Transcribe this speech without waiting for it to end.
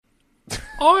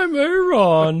I'm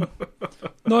Aaron.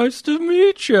 Nice to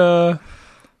meet you.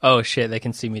 Oh, shit, they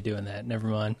can see me doing that. Never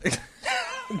mind.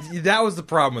 That was the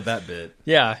problem with that bit.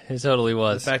 Yeah, it totally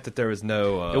was. The fact that there was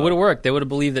no... it would have worked. They would have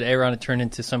believed that Aaron had turned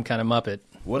into some kind of Muppet.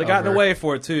 Would have gotten away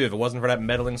for it, too, if it wasn't for that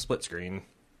meddling split screen.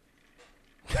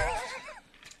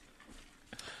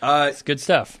 It's good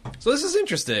stuff. So this is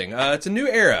interesting. It's a new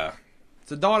era.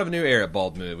 It's the dawn of a new era at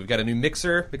Bald Move. We've got a new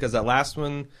mixer, because that last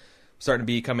one... starting to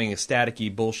becoming a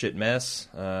staticky bullshit mess.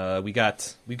 We've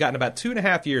gotten about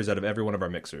 2.5 years out of every one of our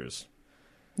mixers.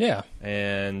 Yeah.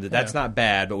 And that's not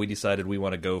bad, but we decided we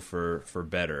want to go for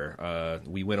better.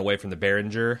 We went away from the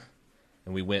Behringer,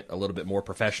 and we went a little bit more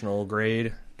professional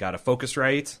grade. Got a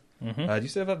Focusrite. Mm-hmm. Do you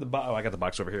still have the box? Oh, I got the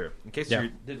box over here. In case you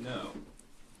didn't know.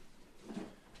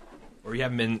 Or you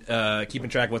haven't been keeping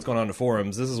track of what's going on in the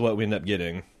forums, this is what we end up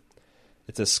getting.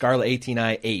 It's a Scarlett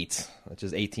 18i8, which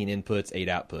is 18 inputs, 8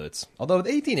 outputs. Although with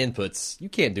 18 inputs, you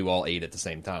can't do all 8 at the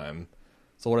same time.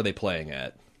 So what are they playing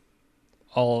at?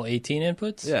 All 18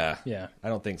 inputs? Yeah. Yeah. I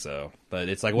don't think so. But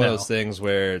it's like one of those things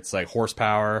where it's like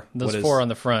horsepower. Those 4 on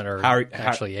the front are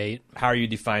actually 8. How are you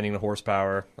defining the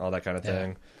horsepower? All that kind of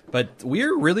thing. But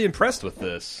we're really impressed with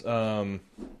this. I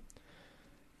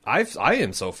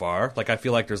am so far. Like, I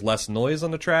feel like there's less noise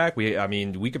on the track. We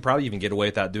could probably even get away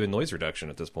without doing noise reduction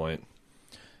at this point.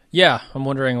 Yeah, I'm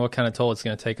wondering what kind of toll it's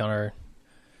going to take on our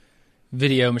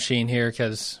video machine here,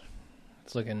 because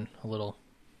it's looking a little...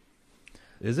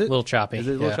 Is it? A little choppy. Is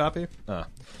it a little choppy?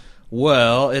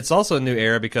 Well, it's also a new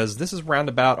era because this is round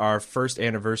about our first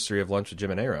anniversary of Lunch with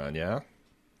Jim and Aaron, yeah?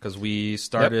 Because we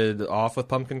started off with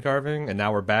pumpkin carving, and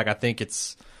now we're back. I think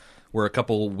we're a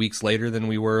couple weeks later than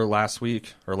we were last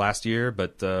week or last year,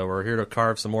 but we're here to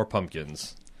carve some more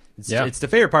pumpkins. It's the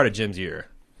favorite part of Jim's year.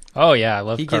 Oh, yeah, I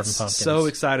love carving pumpkins. He gets so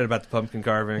excited about the pumpkin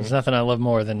carving. There's nothing I love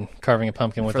more than carving a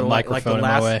pumpkin with a microphone in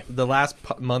my way. The last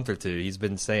month or two, he's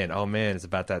been saying, oh, man, it's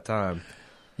about that time.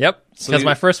 Yep, because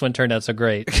my first one turned out so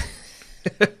great.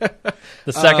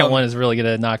 The second one is really going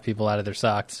to knock people out of their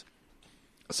socks.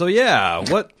 So, yeah,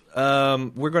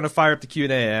 we're going to fire up the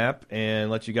Q&A app and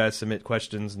let you guys submit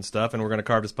questions and stuff, and we're going to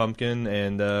carve this pumpkin,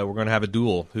 and we're going to have a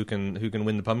duel. Who can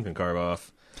win the pumpkin carve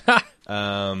off?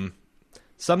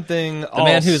 The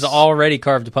man who's already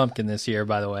carved a pumpkin this year,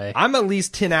 by the way. I'm at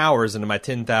least 10 hours into my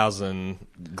 10,000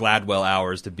 Gladwell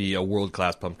hours to be a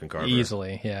world-class pumpkin carver.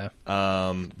 Easily, yeah.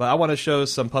 But I want to show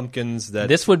some pumpkins that...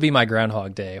 This would be my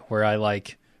Groundhog Day, where I,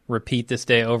 repeat this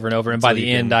day over and over, and by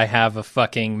the end I have a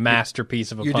fucking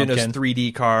masterpiece of a pumpkin. You're doing those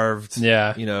 3D carved,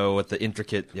 yeah. With the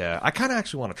intricate... Yeah, I kind of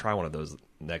actually want to try one of those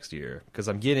next year, because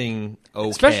I'm getting okay.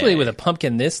 Especially with a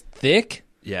pumpkin this thick...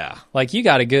 Yeah. You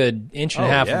got a good inch and a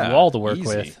half of wall to work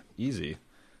with. Easy.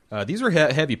 These are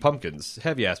heavy pumpkins,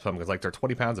 heavy-ass pumpkins. They're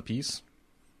 20 pounds apiece,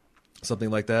 something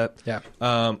like that. Yeah.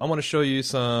 I want to show you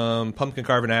some pumpkin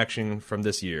carving action from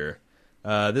this year.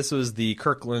 This was the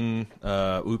Kirkland,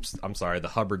 the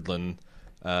Hubbardland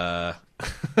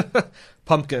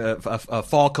pumpkin, a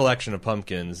fall collection of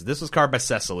pumpkins. This was carved by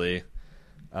Cecily.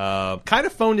 Kind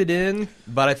of phoned it in,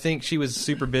 but I think she was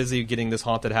super busy getting this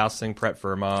haunted house thing prepped for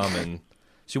her mom, and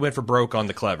she went for broke on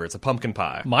the clever. It's a pumpkin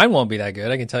pie. Mine won't be that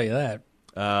good, I can tell you that.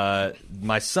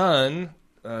 My son,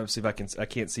 see if I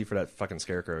can't see for that fucking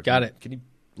scarecrow. Got it. Can you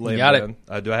lay it down?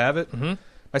 Do I have it? Mm-hmm.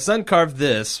 My son carved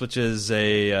this, which is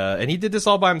and he did this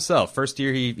all by himself. First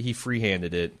year he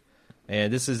freehanded it,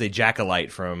 and this is a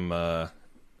jack-o'-lite from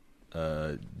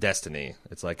Destiny.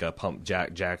 It's like a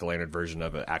jack-o'-lantern version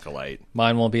of an acolyte.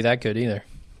 Mine won't be that good either.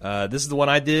 This is the one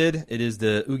I did. It is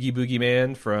the Oogie Boogie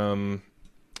Man from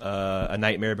A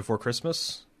Nightmare Before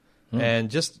Christmas.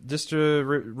 And just a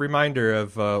reminder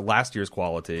of last year's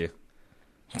quality.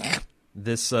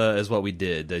 This is what we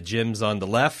did. Jim's on the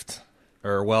left.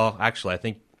 Actually, I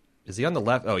think... Is he on the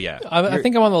left? Oh, yeah. I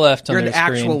think I'm on the left on You're the the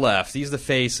actual left. He's the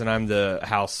face, and I'm the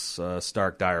House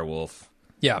Stark Direwolf.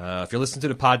 Yeah. If you're listening to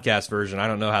the podcast version, I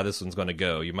don't know how this one's going to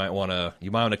go. You might want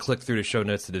to click through the show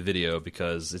notes to the video,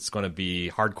 because it's going to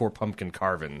be hardcore pumpkin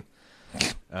carving.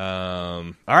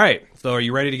 All right. So, are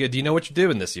you ready to go? Do you know what you're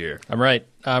doing this year? I'm right.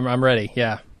 I'm ready.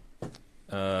 Yeah.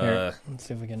 Here, let's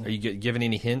see if we can. Are you giving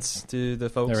any hints to the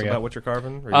folks about what you're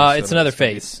carving? It's another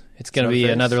face. It's going to be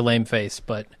another lame face,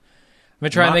 but I'm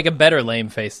going to try and make a better lame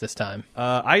face this time.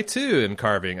 I, too, am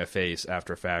carving a face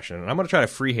after a fashion. And I'm going to try to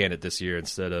freehand it this year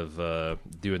instead of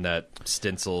doing that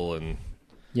stencil and...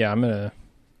 Yeah, I'm going to...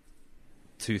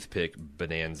 Toothpick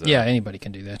bonanza. Yeah, anybody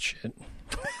can do that shit.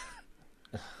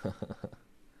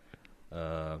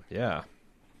 Yeah.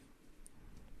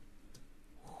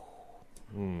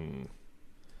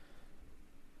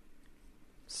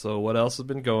 So what else has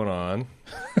been going on?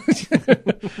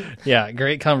 Yeah,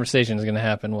 great conversation is going to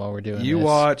happen while we're doing this. You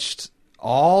watched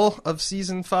all of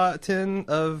season 10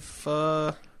 of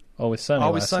Always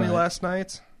Sunny last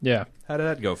night. Yeah. How did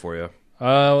that go for you?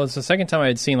 Well, it's the second time I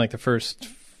had seen like the first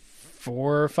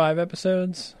 4 or 5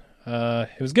 episodes.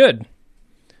 It was good.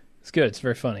 It's good. It's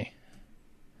very funny.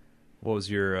 What was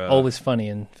your... Always funny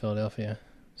in Philadelphia,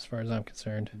 as far as I'm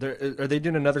concerned. Are they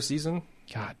doing another season?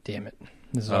 God damn it.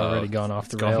 This has already gone off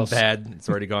the rails. Bad. It's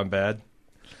already gone bad.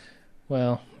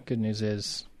 Well, good news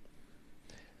is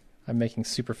I'm making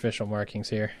superficial markings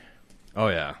here. Oh,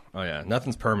 yeah.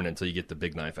 Nothing's permanent until you get the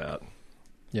big knife out.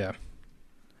 Yeah.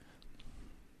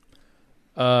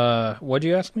 What'd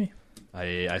you ask me?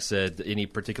 I said any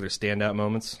particular standout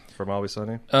moments from Always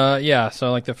Sunny? Yeah,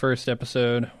 so like the first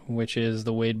episode, which is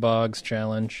the Wade Boggs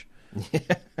challenge.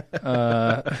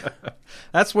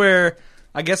 That's where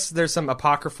I guess there's some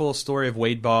apocryphal story of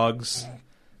Wade Boggs.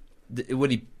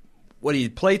 Would he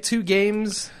play 2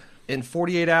 games in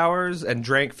 48 hours and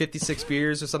drank 56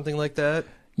 beers or something like that?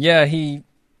 Yeah, he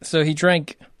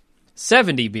drank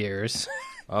 70 beers.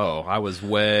 Oh, I was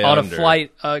way on under. A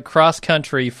flight cross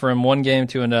country from one game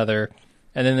to another,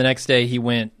 and then the next day he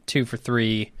went 2 for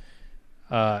 3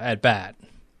 at bat,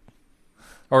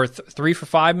 or 3 for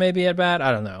 5 maybe at bat.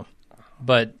 I don't know,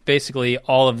 but basically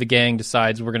all of the gang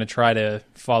decides we're going to try to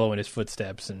follow in his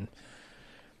footsteps, and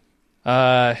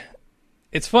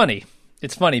it's funny.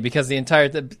 It's funny because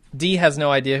Dee has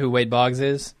no idea who Wade Boggs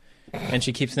is. And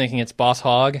she keeps thinking it's Boss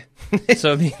Hogg.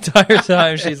 So the entire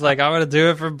time she's like, I'm going to do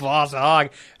it for Boss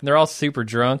Hogg. And they're all super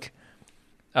drunk.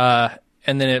 And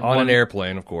then on an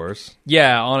airplane, of course.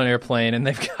 Yeah, on an airplane. And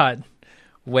they've got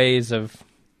ways of,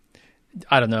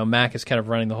 I don't know, Mac is kind of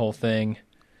running the whole thing.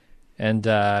 And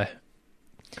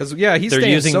because, yeah, he's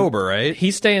staying sober, right?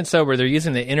 He's staying sober. They're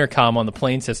using the intercom on the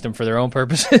plane system for their own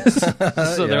purposes.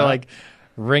 So they're like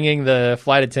ringing the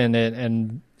flight attendant,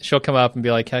 and she'll come up and be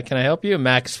like, can I help you? And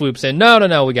Mac swoops in.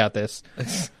 No, we got this.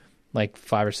 Like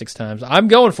 5 or 6 times. I'm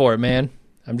going for it, man.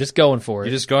 I'm just going for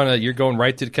it. You're going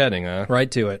right to the Kenning, huh?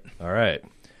 Right to it. All right.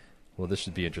 Well, this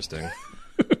should be interesting.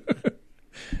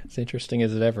 As interesting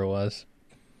as it ever was.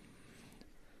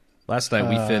 Last night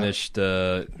we finished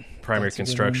primary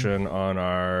construction on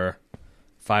our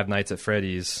Five Nights at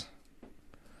Freddy's.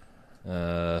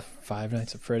 Five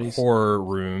Nights at Freddy's horror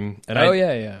room. And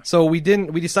yeah. So we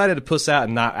decided to puss out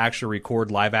and not actually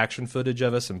record live action footage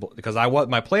of us, because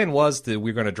my plan was that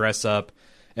we were going to dress up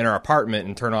in our apartment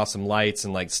and turn off some lights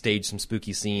and like stage some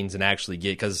spooky scenes and actually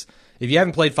because if you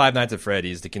haven't played Five Nights at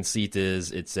Freddy's, the conceit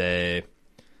is it's a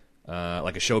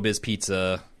like a Showbiz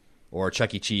Pizza or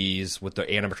Chuck E. Cheese with the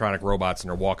animatronic robots, and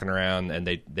they're walking around and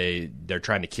they're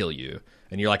trying to kill you,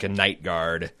 and you're like a night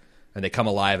guard. And they come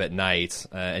alive at night,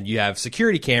 and you have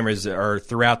security cameras that are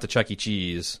throughout the Chuck E.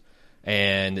 Cheese,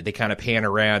 and they kind of pan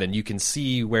around, and you can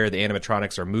see where the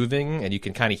animatronics are moving, and you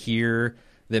can kind of hear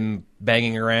them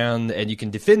banging around, and you can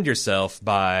defend yourself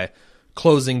by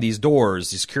closing these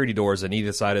security doors on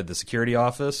either side of the security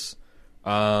office.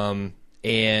 And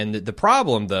the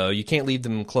problem, though, you can't leave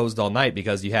them closed all night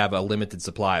because you have a limited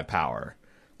supply of power.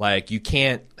 Like, you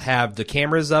can't have the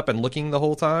cameras up and looking the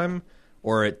whole time,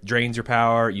 or it drains your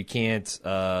power. You can't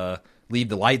leave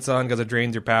the lights on because it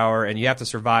drains your power, and you have to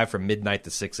survive from midnight to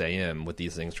 6 a.m. with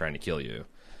these things trying to kill you.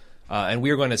 And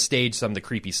we were going to stage some of the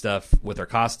creepy stuff with our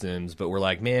costumes, but we're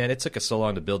like, man, it took us so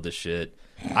long to build this shit.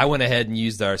 I went ahead and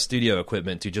used our studio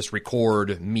equipment to just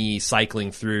record me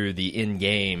cycling through the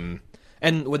in-game.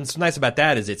 And what's nice about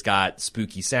that is it's got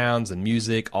spooky sounds and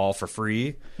music all for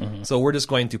free. Mm-hmm. So we're just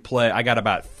going to play. I got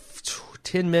about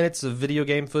 10 minutes of video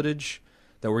game footage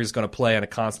that we're just going to play on a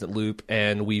constant loop,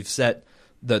 and we've set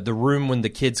the room when the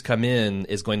kids come in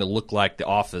is going to look like the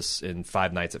office in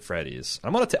Five Nights at Freddy's.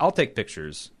 I'll take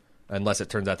pictures unless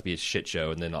it turns out to be a shit show,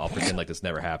 and then I'll pretend like this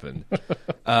never happened.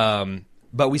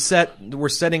 But we're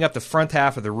setting up the front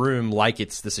half of the room like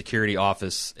it's the security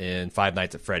office in Five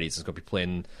Nights at Freddy's. It's going to be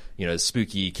playing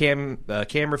spooky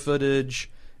camera footage,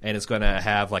 and it's going to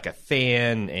have like a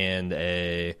fan and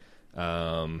a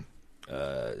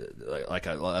like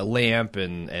a lamp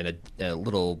and a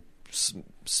little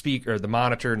speaker, the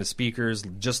monitor and the speakers,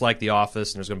 just like The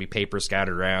Office. And there's going to be paper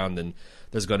scattered around, and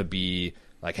there's going to be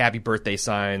like happy birthday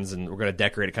signs, and we're going to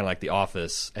decorate it kind of like The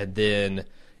Office. And then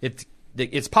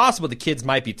it's possible the kids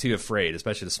might be too afraid,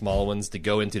 especially the small ones, to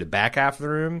go into the back half of the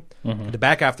room. Mm-hmm. The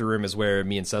back half of the room is where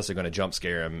me and Cecily are going to jump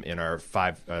scare him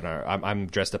I'm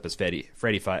dressed up as Freddy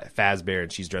Fazbear,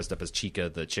 and she's dressed up as Chica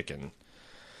the chicken.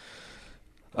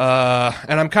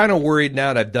 And I'm kind of worried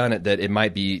now that I've done it that it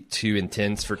might be too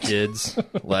intense for kids.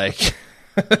 Like,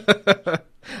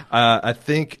 I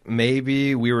think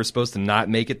maybe we were supposed to not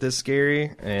make it this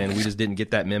scary, and we just didn't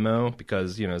get that memo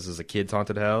because, this is a kids'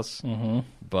 haunted house. Mm-hmm.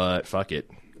 But fuck it.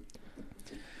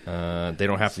 They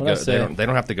don't have to That's go. what I say. They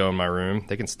don't have to go in my room.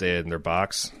 They can stay in their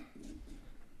box.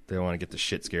 They don't want to get the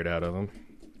shit scared out of them.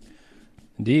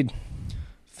 Indeed.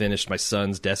 Finished my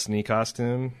son's Destiny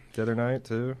costume the other night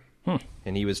too,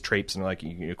 and he was traipsing like.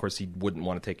 Of course, he didn't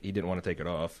want to take it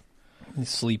off. You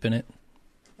sleep in it.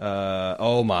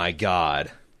 Oh my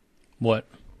god. What?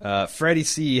 Freddie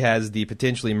C has the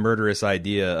potentially murderous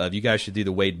idea of you guys should do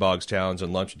the Wade Boggs challenge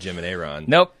on lunch with Jim and Aaron.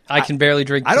 Nope. I can barely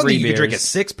drink. I don't think you beers. can drink a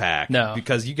 6-pack. No,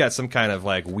 because you got some kind of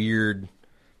like weird.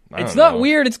 It's not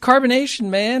weird. It's carbonation,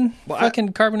 man. Well,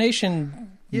 Fucking carbonation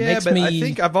makes but me I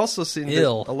think I've also seen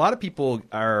ill. that a lot of people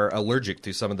are allergic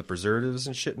to some of the preservatives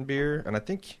and shit in beer, and I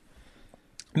think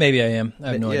maybe I am.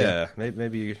 I have no idea.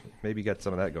 maybe you got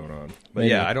some of that going on. But Maybe.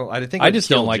 yeah, I don't. I think I it'd just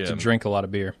don't kill like to Jim. drink a lot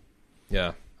of beer.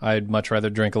 Yeah. I'd much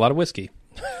rather drink a lot of whiskey.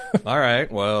 All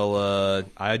right. Well,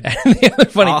 The other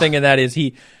funny thing in that is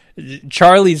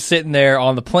Charlie's sitting there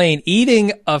on the plane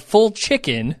eating a full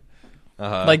chicken,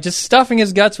 like just stuffing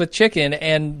his guts with chicken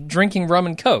and drinking rum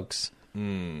and cokes.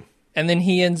 And then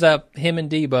him and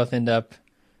D both end up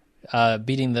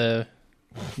beating the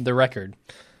record.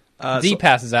 D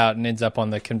passes out and ends up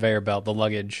on the conveyor belt, the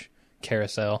luggage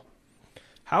carousel.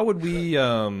 How would we?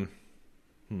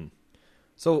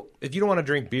 So if you don't want to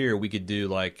drink beer, we could do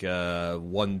like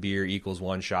 1 beer equals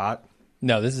 1 shot.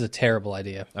 No, this is a terrible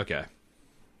idea. Okay.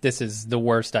 This is the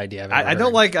worst idea I've ever I don't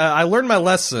heard. like. I learned my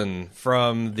lesson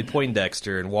from the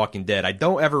Poindexter and Walking Dead. I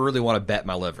don't ever really want to bet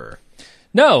my liver.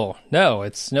 No,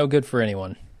 it's no good for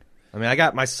anyone. I mean, I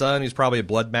got my son, who's probably a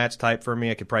blood match type for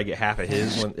me. I could probably get half of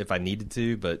his if I needed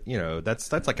to, but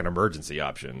that's like an emergency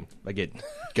option. I get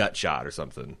gut shot or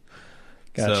something.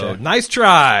 Gotcha. So nice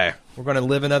try. We're going to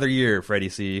live another year, Freddie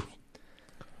C.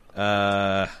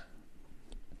 In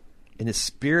the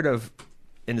spirit of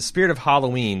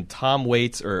Halloween, Tom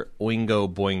Waits or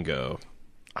Oingo Boingo.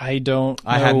 I don't know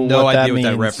I have no what idea that what that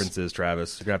means. reference is,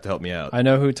 Travis. You're gonna have to help me out. I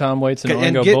know who Tom Waits and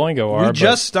Oingo Boingo are, We but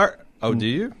just start. Oh, do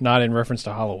you? not in reference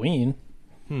to Halloween.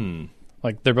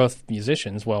 Like they're both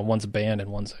musicians. Well, one's a band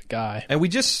and one's a guy. And we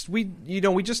just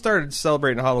started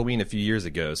celebrating Halloween a few years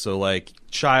ago. So like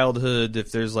childhood,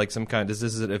 if there's like some kind, this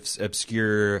is an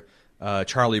obscure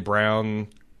Charlie Brown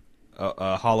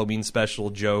Halloween special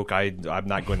joke. I'm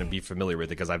not going to be familiar with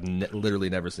it because I've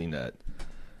literally never seen that.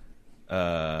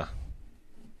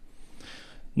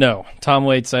 No, Tom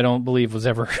Waits, I don't believe was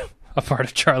ever a part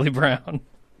of Charlie Brown.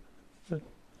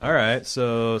 All right,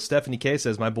 so Stephanie K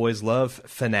says, my boys love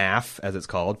FNAF, as it's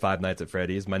called, Five Nights at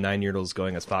Freddy's. My 9-year-old is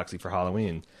going as Foxy for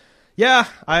Halloween. Yeah,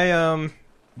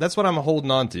 that's what I'm holding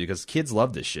on to, because kids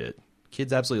love this shit.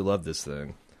 Kids absolutely love this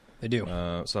thing. They do.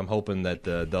 So I'm hoping that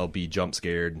they'll be jump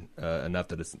scared enough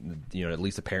that it's, at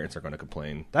least the parents are going to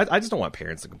complain. I just don't want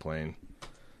parents to complain.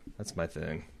 That's my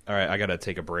thing. All right, I got to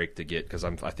take a break to get, because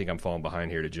I think I'm falling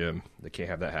behind here to Jim. They can't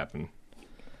have that happen.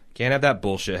 Can't have that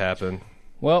bullshit happen.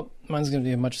 Well, mine's going to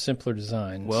be a much simpler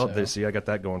design. Well, so see, I got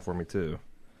that going for me, too.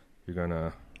 You're going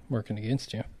to... working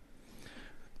against you.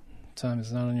 Time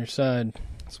is not on your side.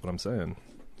 That's what I'm saying.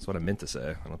 That's what I meant to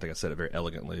say. I don't think I said it very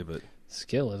elegantly, but...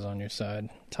 Skill is on your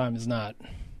side. Time is not.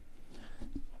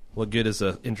 What good is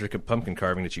a intricate pumpkin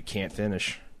carving that you can't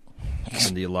finish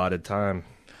in the allotted time?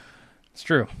 It's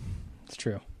true. It's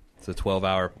true. It's a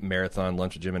 12-hour marathon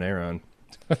lunch with Jim and Aaron.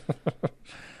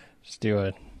 Just do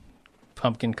a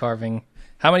pumpkin carving.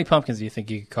 How many pumpkins do you think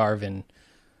you could carve in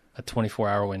a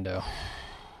 24-hour window?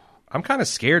 I'm kind of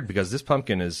scared because this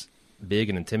pumpkin is big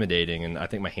and intimidating, and I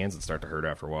think my hands would start to hurt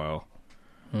after a while.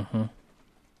 Mm-hmm.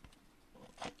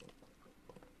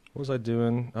 What was I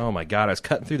doing? Oh, my God. I was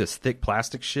cutting through this thick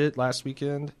plastic shit last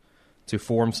weekend to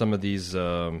form some of these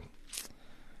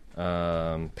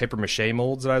papier-mâché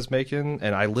molds that I was making,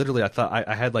 and I thought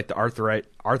I had like the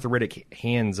arthritic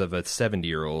hands of a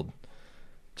 70-year-old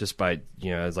just by,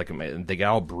 it's like they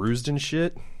got all bruised and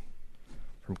shit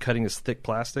from cutting this thick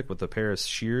plastic with a pair of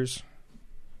shears.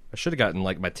 I should have gotten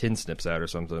like my tin snips out or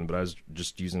something, but I was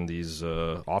just using these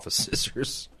office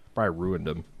scissors. Probably ruined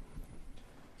them.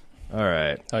 All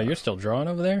right. Oh, you're still drawing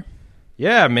over there?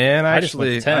 Yeah, man. I just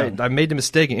went to town. I made the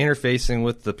mistake of interfacing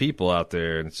with the people out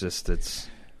there, and it's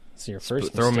your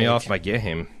first throwing me mistake. off my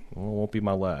game. Well, it won't be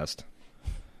my last.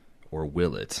 Or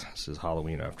will it? This is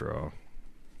Halloween after all.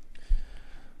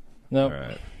 Nope. All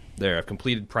right. There, I've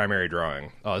completed primary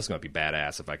drawing. Oh, this is going to be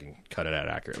badass if I can cut it out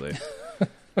accurately.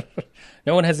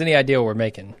 No one has any idea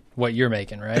what you're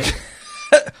making, right?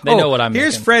 They know what I'm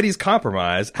Here's making. Freddy's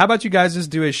compromise. How about you guys just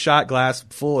do a shot glass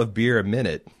full of beer a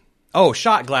minute? Oh,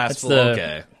 shot glass full.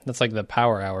 Okay. That's like the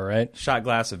power hour, right? Shot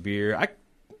glass of beer.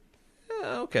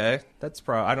 Okay. That's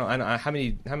probably. I don't. How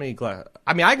many glass?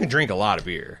 I mean, I can drink a lot of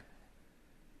beer.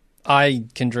 I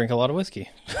can drink a lot of whiskey.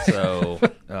 So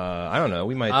I don't know.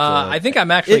 We might. I think I'm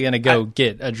actually going to go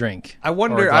get a drink. I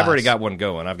wonder. I've already got one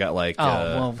going. I've got like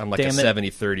I'm like a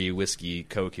 70-30 whiskey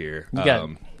Coke here.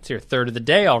 It's your third of the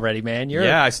day already, man.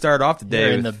 I started off the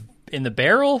day in the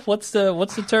barrel. What's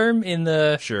the term in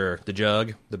the? Sure, the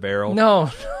jug, the barrel.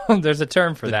 No, there's a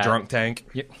term for that. The drunk tank.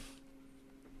 Yeah.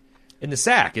 In the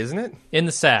sack, isn't it? In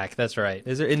the sack, that's right.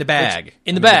 Is it in the bag?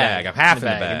 In the bag. I'm half in the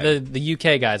bag. The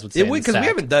UK guys would say because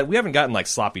we haven't gotten like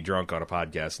sloppy drunk on a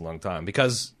podcast in a long time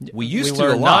because we used to a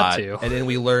learned lot, not to. and then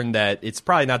we learned that it's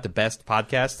probably not the best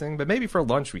podcasting, but maybe for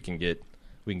lunch we can get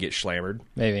schlammered.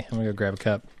 Maybe I'm gonna go grab a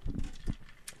cup.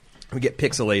 We get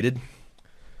pixelated.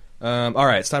 All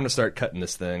right, it's time to start cutting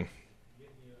this thing.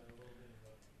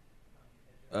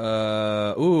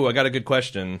 I got a good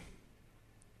question.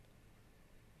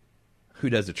 Who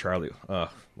does the Charlie?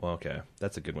 Well, okay,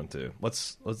 that's a good one too.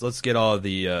 Let's get all of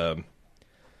the.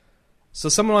 So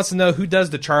someone wants to know who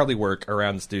does the Charlie work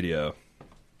around the studio.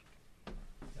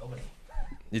 Nobody.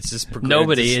 It's just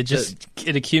nobody.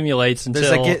 It accumulates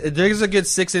until there's a good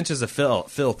 6 inches of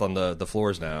filth on the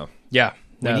floors now. Yeah,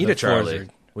 we need a Charlie.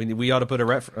 We ought to put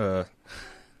a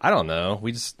I don't know.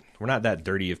 We're not that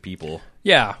dirty of people.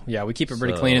 Yeah. We keep it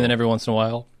pretty clean, and then every once in a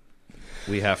while.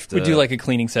 We have to. We do like a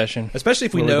cleaning session, especially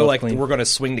if we know like we're going to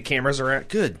swing the cameras around.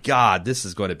 Good God, this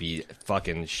is going to be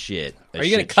fucking shit. Are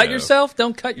you going to cut yourself?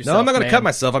 Don't cut yourself. No, I'm not going to cut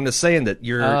myself. I'm just saying that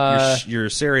your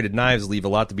serrated knives leave a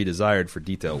lot to be desired for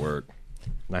detail work,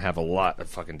 and I have a lot of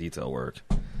fucking detail work.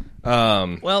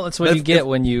 Well, that's what you get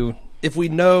when you pay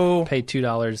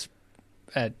 $2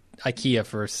 at IKEA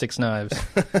for 6 knives.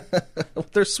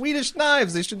 They're Swedish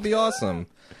knives. They should be awesome.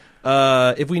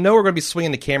 If we know we're going to be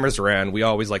swinging the cameras around, we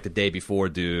always like the day before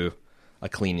do a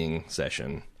cleaning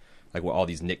session, like with all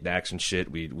these knickknacks and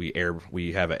shit.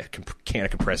 We have a can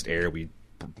of compressed air. We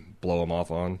blow them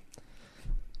off on.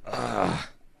 All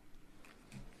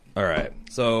right.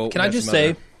 So can I just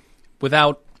say,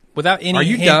 without any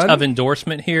hint of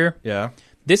endorsement here, yeah,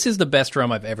 this is the best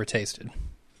rum I've ever tasted.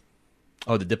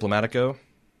 Oh, the Diplomatico.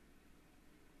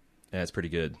 Yeah, it's pretty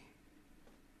good.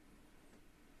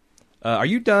 Are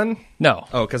you done? No.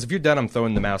 Oh, because if you're done, I'm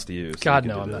throwing the mouse to you. So God,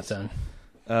 no, I'm not done.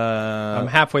 I'm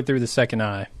halfway through the second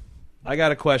eye. I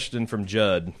got a question from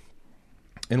Judd.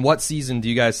 In what season do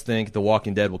you guys think The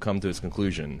Walking Dead will come to its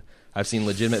conclusion? I've seen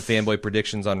legitimate fanboy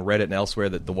predictions on Reddit and elsewhere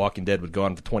that The Walking Dead would go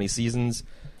on for 20 seasons.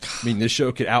 I mean, this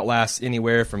show could outlast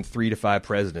anywhere from 3 to 5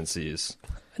 presidencies.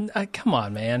 Come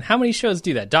on, man. How many shows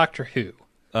do that? Doctor Who?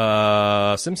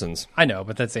 Simpsons. I know,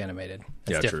 but that's animated.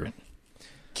 That's different. True.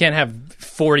 Can't have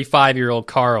 45-year-old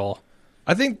Carl.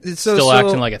 I think still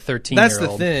acting like a 13-year-old. That's the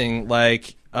thing.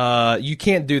 Like, you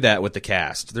can't do that with the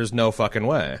cast. There's no fucking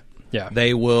way. Yeah,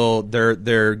 they will.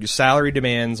 Their salary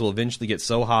demands will eventually get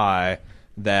so high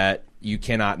that you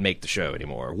cannot make the show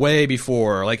anymore. Way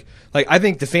before, like I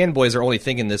think the fanboys are only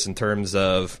thinking this in terms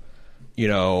of,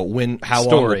 how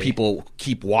long will people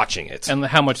keep watching it, and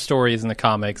how much story is in the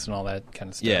comics and all that kind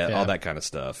of stuff. Yeah, all that kind of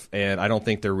stuff. And I don't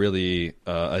think they're really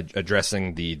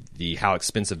addressing the how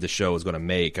expensive the show is going to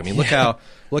make. I mean, look how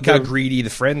greedy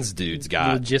the Friends dudes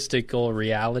got. Logistical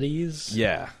realities.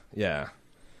 Yeah.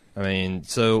 I mean,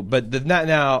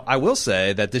 now I will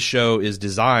say that this show is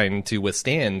designed to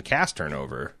withstand cast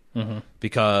turnover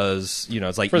because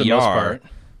it's like for the most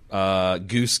part.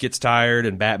 Goose gets tired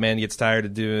and Batman gets tired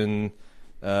of doing.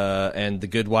 And the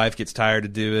Good Wife gets tired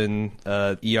of doing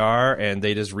ER, and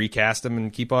they just recast him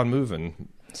and keep on moving.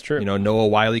 It's true. Noah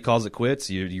Wyle calls it quits.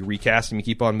 You recast him, you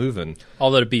keep on moving.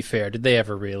 Although, to be fair, did they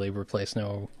ever really replace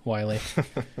Noah Wyle?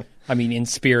 I mean, in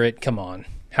spirit, come on.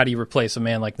 How do you replace a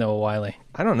man like Noah Wyle?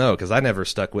 I don't know, because I never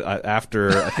stuck with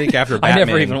after Batman. I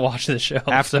never even watched the show.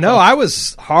 No, I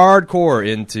was hardcore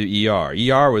into ER.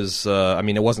 ER was,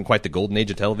 it wasn't quite the golden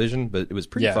age of television, but it was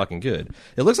pretty fucking good.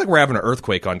 It looks like we're having an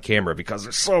earthquake on camera because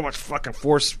there's so much fucking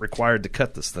force required to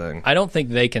cut this thing. I don't think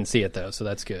they can see it, though, so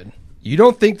that's good. You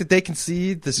don't think that they can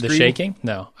see the screen? The shaking?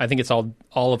 No. I think it's all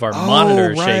of our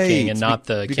monitors shaking and not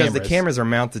the because cameras. Because the cameras are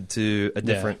mounted to a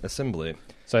different assembly.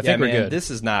 So I think we're good.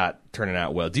 This is not turning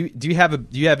out well. Do you have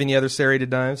any other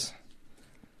serrated knives?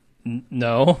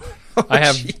 No. Oh, I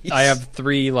have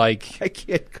 3 I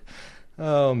can't.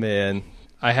 Oh man.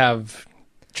 I have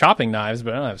chopping knives,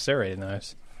 but I don't have serrated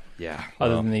knives. Yeah.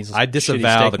 Other than these, I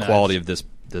disavow the quality of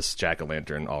this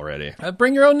jack-o'-lantern already.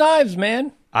 Bring your own knives,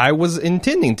 man. I was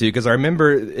intending to because I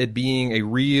remember it being a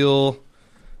real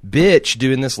bitch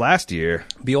doing this last year.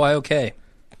 BYOK.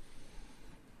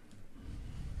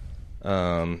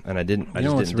 And I didn't. I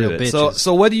just didn't do it.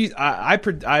 So what do you? I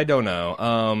don't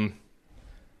know.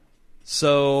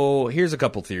 So here's a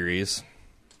couple theories.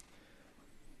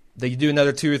 they do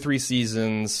another 2 or 3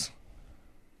 seasons,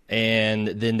 and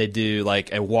then they do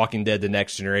like a Walking Dead: The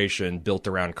Next Generation built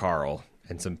around Carl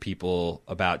and some people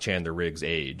about Chandler Riggs'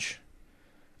 age,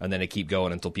 and then they keep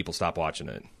going until people stop watching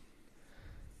it.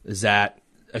 Is that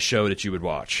a show that you would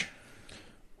watch?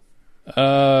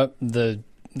 The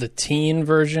teen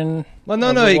version. Well,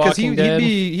 no, because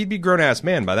he'd be grown ass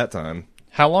man by that time.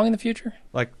 How long in the future?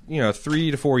 Like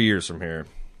 3 to 4 years from here.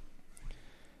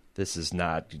 This is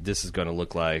going to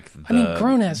look like the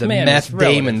grown ass man. The Meth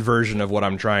Damon version of what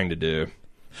I'm trying to do.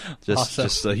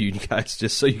 Just so you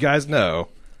guys know.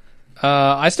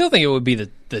 I still think it would be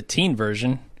the teen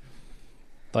version.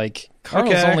 Like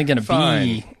Carl's only going to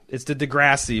be. It's the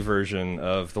Degrassi version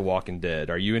of The Walking Dead.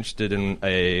 Are you interested in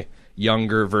a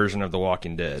younger version of The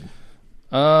Walking Dead?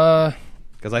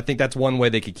 Because I think that's one way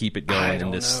they could keep it going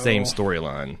in this same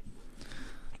storyline.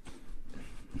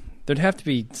 There'd have to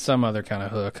be some other kind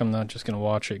of hook. I'm not just going to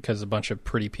watch it because a bunch of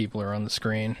pretty people are on the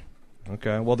screen.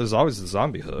 Okay, well, there's always the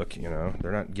zombie hook,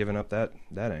 They're not giving up that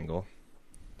angle.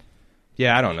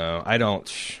 Yeah, I don't know.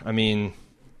 I mean,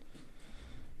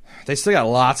 they still got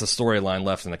lots of storyline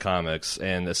left in the comics,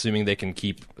 and assuming they can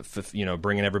keep,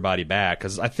 bringing everybody back,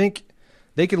 because I think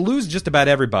they could lose just about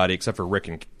everybody except for Rick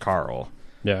and Carl.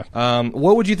 Yeah.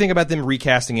 What would you think about them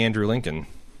recasting Andrew Lincoln?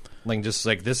 Like, just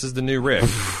like, this is the new Rick.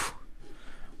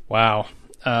 Wow.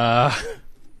 I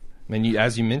mean,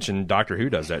 as you mentioned, Doctor Who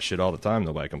does that shit all the time.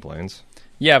 Nobody complains.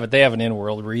 Yeah, but they have an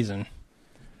in-world reason.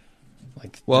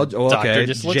 Like, okay.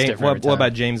 Just looks different every time. What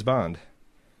about James Bond?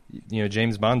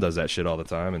 James Bond does that shit all the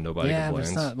time, and nobody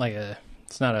complains. But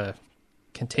it's not a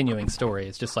continuing story.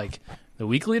 It's just like the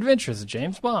weekly adventures of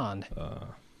James Bond.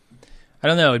 I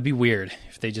don't know. It'd be weird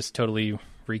if they just totally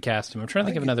recast him. I'm trying to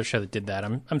think of another show that did that.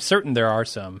 I'm certain there are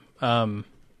some.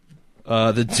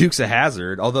 The Dukes of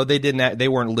Hazzard, although they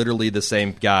weren't literally the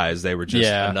same guys. They were just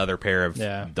another pair of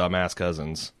dumbass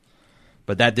cousins.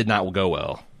 But that did not go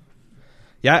well.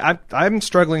 Yeah, I'm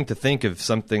struggling to think of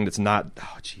something that's not.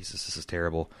 Oh Jesus, this is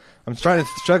terrible. I'm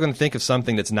struggling to think of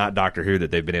something that's not Doctor Who that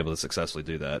they've been able to successfully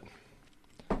do that.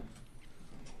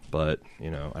 But I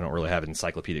don't really have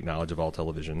encyclopedic knowledge of all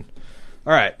television.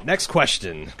 All right, next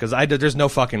question, because there's no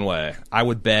fucking way I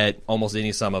would bet almost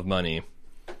any sum of money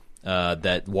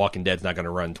that Walking Dead's not going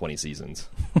to run 20 seasons.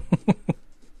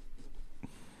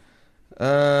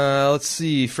 Let's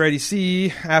see. Freddie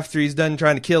C, after he's done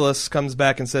trying to kill us, comes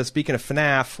back and says, speaking of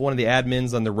FNAF, one of the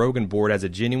admins on the Rogan board has a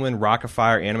genuine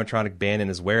Rockafire animatronic band in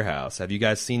his warehouse. Have you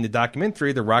guys seen the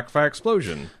documentary, The Rockafire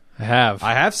Explosion? I have.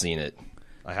 I have seen it.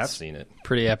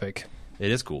 Pretty epic. It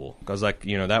is cool. Because,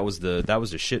 that was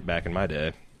the shit back in my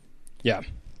day. Yeah.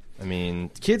 I mean,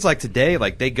 kids like today,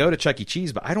 they go to Chuck E.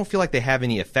 Cheese, but I don't feel like they have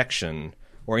any affection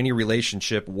or any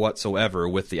relationship whatsoever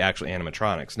with the actual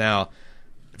animatronics. Now,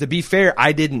 to be fair,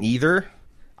 I didn't either.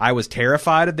 I was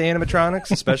terrified of the animatronics,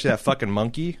 especially that fucking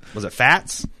monkey. Was it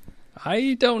Fats?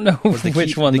 I don't know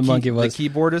which one the monkey was. The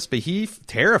keyboardist, but he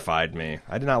terrified me.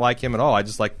 I did not like him at all. I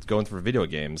just liked going through video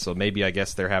games. So maybe I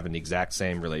guess they're having the exact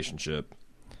same relationship.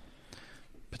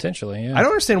 Potentially, yeah. I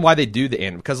don't understand why they do the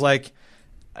anime, because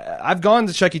I've gone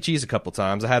to Chuck E. Cheese a couple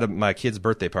times. I had my kid's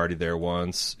birthday party there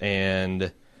once,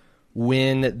 and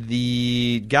when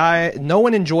the guy, no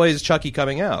one enjoys Chucky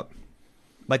coming out.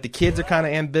 Like, the kids are kind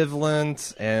of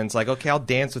ambivalent, and it's like, okay, I'll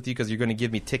dance with you because you're going to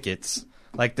give me tickets.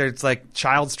 Like, there's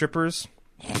child strippers,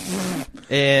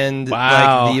 and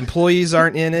wow. The employees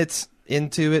aren't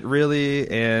into it really,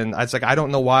 and it's I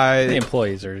don't know why the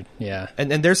employees are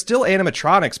and there's still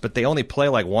animatronics, but they only play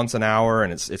once an hour,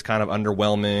 and it's kind of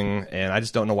underwhelming, and I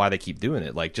just don't know why they keep doing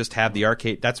it. Just have the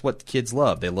arcade. That's what kids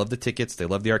love. They love the tickets, they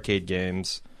love the arcade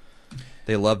games,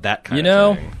 they love that kind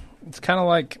of thing. It's kind of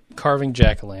like carving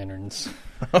jack-o'-lanterns.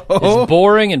 It's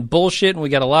boring and bullshit, and we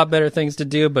got a lot better things to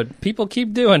do, but people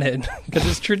keep doing it because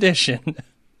it's tradition.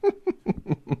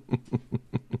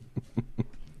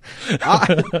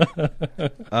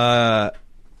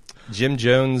 Jim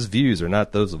Jones' views are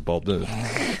not those of Baldoon.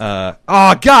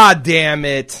 Oh, god damn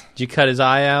it! Did you cut his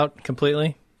eye out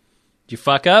completely? Did you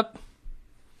fuck up?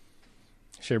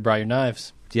 Should have brought your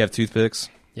knives. Do you have toothpicks?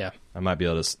 Yeah, I might be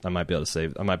able to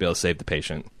save the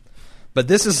patient. But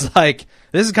this is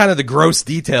kind of the gross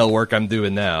detail work I'm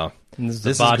doing now. And this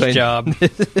is a botch job.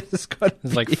 It's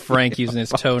like Frank using his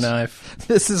toe knife.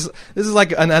 This is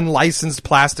like an unlicensed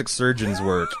plastic surgeon's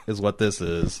work, is what this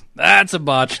is. That's a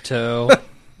botched toe.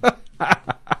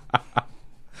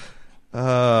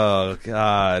 Oh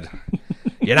God,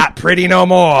 you're not pretty no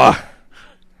more.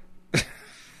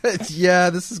 Yeah,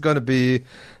 this is going to be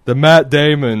the Matt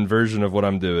Damon version of what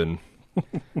I'm doing.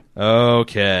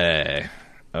 Okay.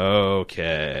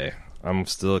 I'm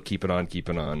still keeping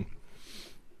on.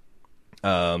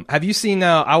 Have you seen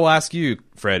now? I will ask you,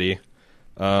 Freddie.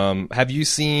 Have you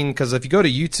seen? Because if you go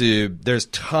to YouTube, there's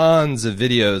tons of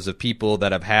videos of people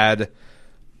that have had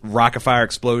rocket fire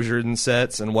explosion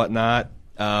sets and whatnot,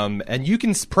 and you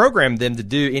can program them to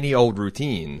do any old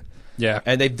routine. Yeah,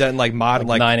 and they've done like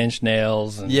 9 Inch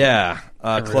Nails. And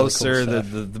Closer. Really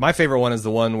cool my favorite one is the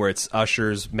one where it's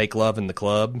Usher's "Make Love in the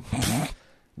Club."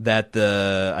 That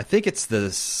I think it's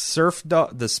the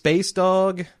Space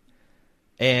Dog,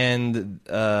 and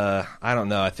I don't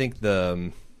know. I think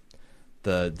the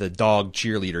dog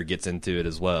cheerleader gets into it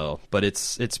as well. But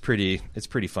it's pretty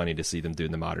funny to see them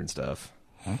doing the modern stuff.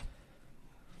 Huh?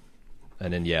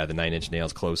 And then the 9 Inch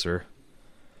Nails Closer.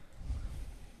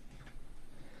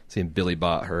 Seeing Billy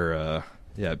Bob her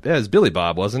it was Billy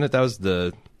Bob, wasn't it? That was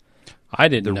I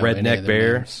didn't know any redneck of the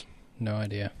bear. names. No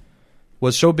idea.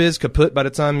 Was Showbiz kaput by the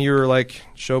time you were like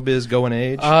Showbiz going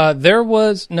age? There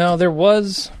was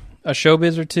a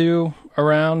Showbiz or two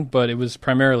around, but it was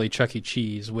primarily Chuck E.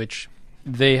 Cheese, which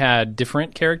they had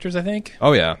different characters, I think.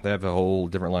 Oh yeah, they have a whole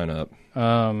different lineup.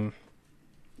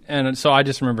 And so I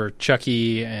just remember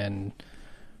Chucky and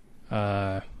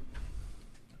I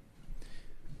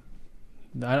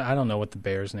don't know what the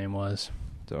bear's name was.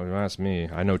 Don't ask me.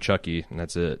 I know Chucky, and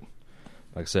that's it.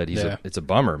 Like I said, it's a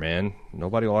bummer, man.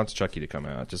 Nobody wants Chucky to come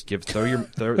out. Just throw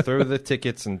the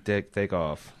tickets and take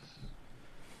off.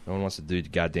 No one wants to do the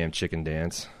goddamn chicken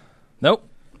dance. Nope.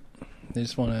 They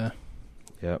just want to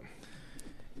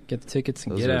get the tickets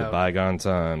and Those get are out. the bygone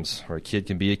times where a kid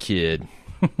can be a kid.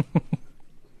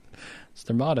 It's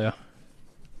their motto.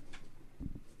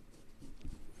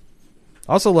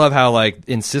 I also love how like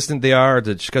insistent they are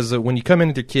because when you come in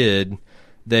with your kid,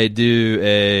 they do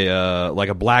a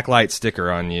blacklight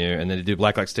sticker on you, and then they do a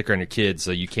blacklight sticker on your kid,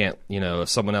 so you can't,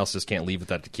 someone else just can't leave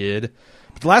without the kid.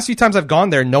 But the last few times I've gone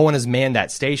there, no one has manned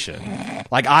that station.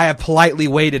 Like I have politely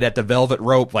waited at the velvet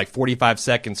rope like 45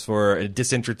 seconds for a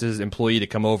disinterested employee to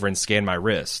come over and scan my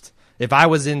wrist. If I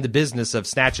was in the business of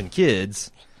snatching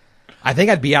kids, I think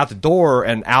I'd be out the door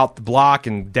and out the block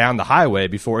and down the highway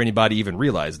before anybody even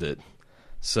realized it.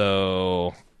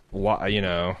 So,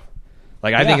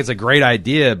 I think it's a great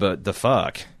idea, but the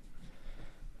fuck.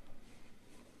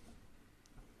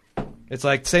 It's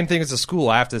like same thing as a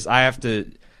school.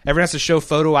 Everyone has to show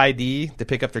photo ID to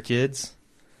pick up their kids.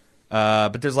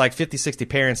 But there's like 50, 60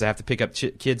 parents that have to pick up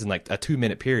kids in like a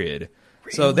 2-minute period.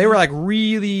 Really? So they were like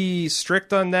really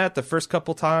strict on that the first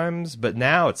couple times, but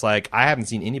now it's like I haven't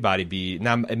seen anybody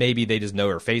now maybe they just know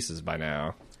our faces by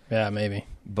now. Yeah, maybe.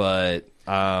 But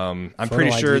I'm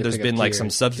pretty sure there's been like some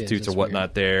substitutes or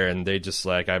whatnot there, and they just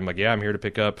like I'm here to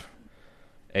pick up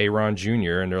Aaron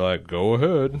Jr., and they're like, go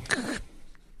ahead.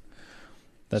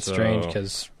 That's strange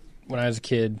because when I was a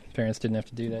kid, parents didn't have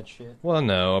to do that shit. Well,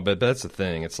 no, but that's the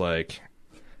thing. It's like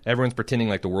everyone's pretending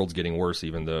like the world's getting worse,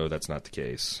 even though that's not the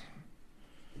case.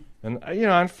 And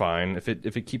I'm fine if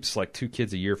it keeps like 2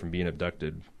 kids a year from being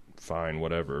abducted. Fine,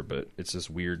 whatever. But it's just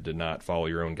weird to not follow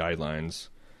your own guidelines.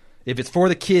 If it's for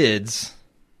the kids,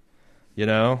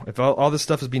 if all this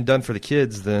stuff is being done for the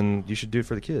kids, then you should do it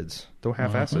for the kids. Don't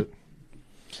half-ass it.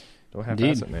 Don't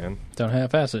half-ass it, man. Don't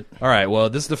half-ass it. All right, well,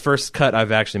 this is the first cut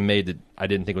I've actually made that I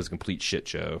didn't think was a complete shit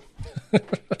show.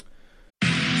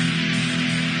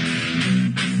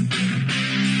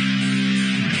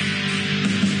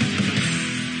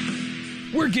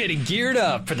 We're getting geared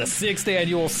up for the 6th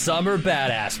annual Summer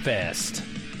Badass Fest.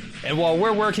 And while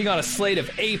we're working on a slate of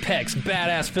apex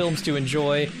badass films to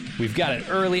enjoy, we've got an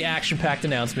early action-packed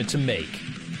announcement to make.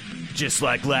 Just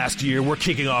like last year, we're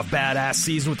kicking off Badass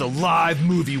Season with a live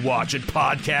movie watch and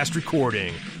podcast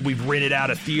recording. We've rented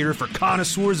out a theater for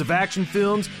connoisseurs of action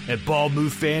films and Bald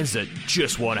Move fans that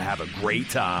just want to have a great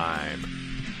time.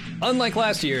 Unlike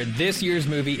last year, this year's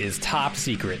movie is top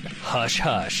secret. Hush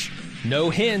hush. No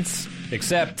hints,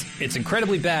 except it's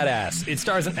incredibly badass. It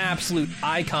stars an absolute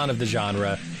icon of the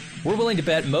genre. We're willing to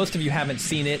bet most of you haven't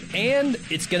seen it, and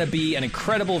it's going to be an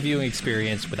incredible viewing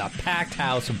experience with a packed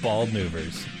house of bald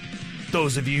movers.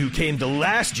 Those of you who came to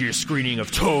last year's screening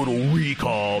of Total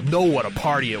Recall know what a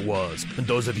party it was. And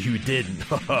those of you who didn't,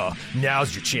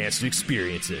 now's your chance to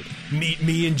experience it. Meet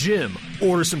me and Jim,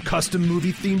 order some custom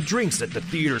movie-themed drinks at the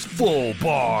theater's full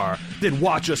bar, then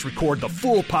watch us record the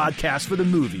full podcast for the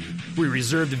movie. We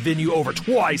reserved the venue over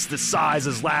twice the size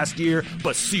as last year,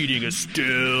 but seating is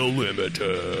still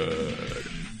limited.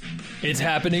 It's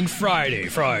happening Friday,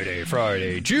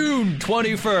 June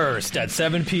 21st at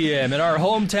 7 p.m. in our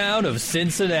hometown of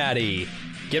Cincinnati.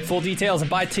 Get full details and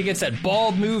buy tickets at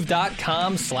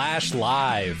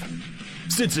baldmove.com/live.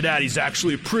 Cincinnati's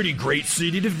actually a pretty great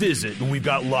city to visit, and we've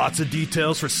got lots of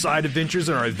details for side adventures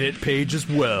on our event page as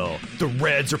well. The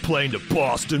Reds are playing the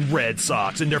Boston Red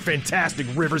Sox in their fantastic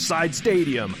Riverside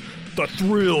Stadium. The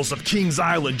thrills of Kings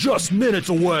Island just minutes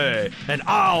away, and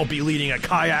I'll be leading a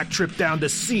kayak trip down the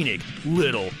scenic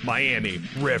Little Miami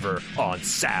River on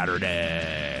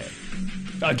Saturday.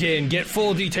 Again, get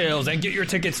full details and get your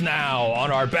tickets now on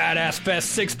our Badass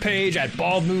Fest 6 page at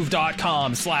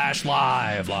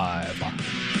baldmove.com/live.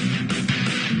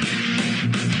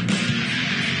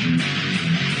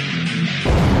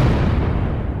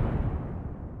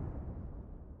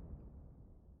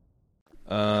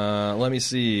 Let me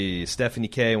see. Stephanie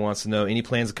K wants to know, any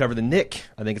plans to cover the Nick?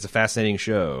 I think it's a fascinating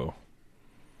show.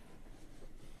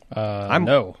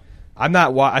 No. I'm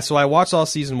not. So I watched all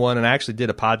season 1, and I actually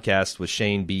did a podcast with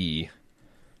Shane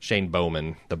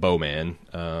Bowman, the Bowman.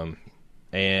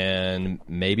 And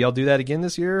maybe I'll do that again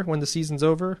this year when the season's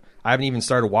over. I haven't even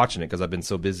started watching it because I've been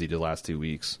so busy the last 2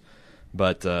 weeks.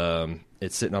 But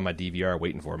it's sitting on my DVR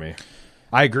waiting for me.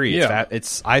 I agree. Yeah.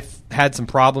 I've had some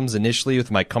problems initially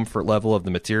with my comfort level of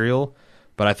the material,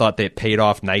 but I thought they paid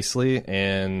off nicely,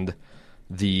 and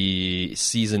the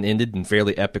season ended in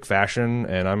fairly epic fashion,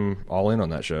 and I'm all in on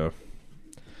that show.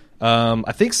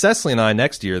 I think Cecily and I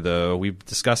next year, though, we've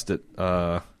discussed it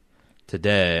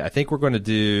today. I think we're going to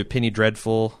do Penny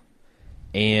Dreadful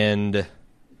and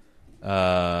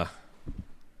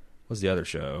what's the other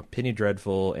show? Penny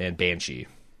Dreadful and Banshee,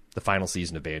 the final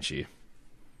season of Banshee.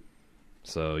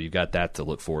 So you got that to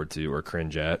look forward to or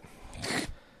cringe at,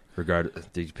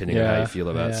 depending on how you feel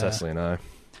about Cecily and I.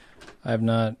 I have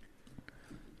not.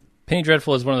 Penny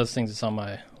Dreadful is one of those things that's on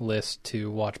my list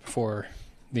to watch before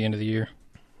the end of the year.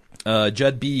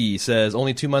 Judd B says,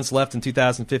 only 2 months left in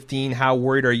 2015. How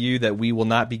worried are you that we will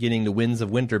not be getting the Winds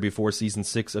of Winter before season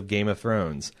 6 of Game of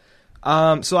Thrones?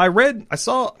 So I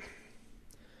saw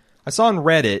on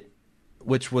Reddit,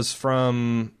 which was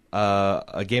from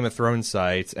a Game of Thrones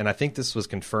site, and I think this was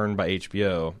confirmed by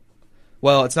HBO.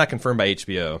 Well, it's not confirmed by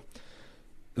HBO.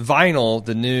 Vinyl,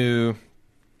 the new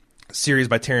series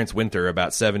by Terrence Winter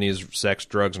about 70s sex,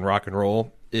 drugs, and rock and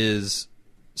roll, is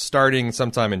starting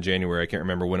sometime in January. I can't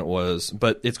remember when it was,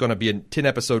 but it's going to be a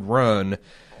 10-episode run,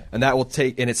 and that will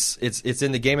take, and it's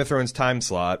in the Game of Thrones time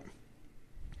slot,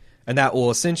 and that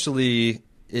will essentially,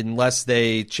 unless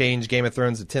they change Game of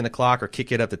Thrones to 10 o'clock or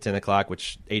kick it up to 10 o'clock,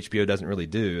 which HBO doesn't really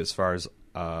do as far as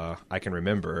I can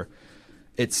remember,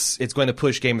 it's going to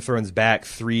push Game of Thrones back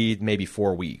 3, maybe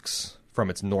 4 weeks from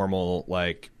its normal,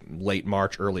 like, late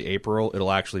March, early April.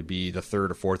 It'll actually be the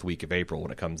 3rd or 4th week of April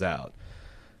when it comes out.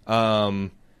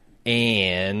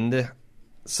 And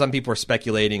some people are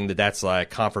speculating that that's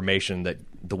like confirmation that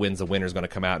the Winds of Winter is going to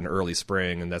come out in early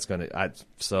spring, and that's going to.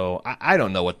 So I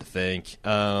don't know what to think.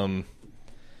 I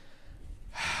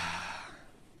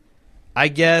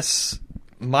guess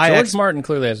George Martin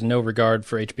clearly has no regard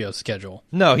for HBO's schedule.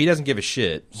 No, he doesn't give a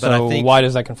shit. But So I think, why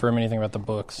does that confirm anything about the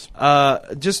books?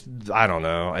 just I don't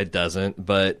know. It doesn't,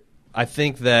 but I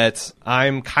think that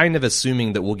I'm kind of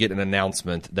assuming that we'll get an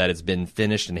announcement that it's been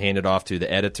finished and handed off to the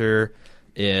editor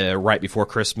right before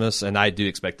Christmas, and I do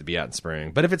expect to be out in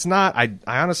spring. But if it's not, I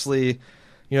honestly,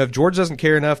 if George doesn't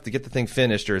care enough to get the thing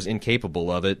finished or is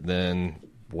incapable of it, then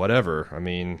whatever. I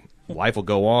mean, life will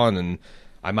go on, and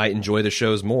I might enjoy the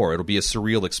shows more. It'll be a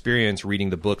surreal experience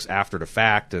reading the books after the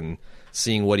fact and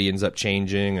seeing what he ends up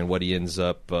changing and what he ends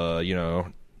up,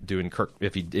 doing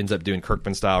if he ends up doing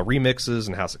Kirkman style remixes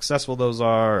and how successful those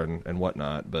are and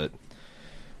whatnot. But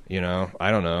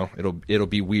I don't know. It'll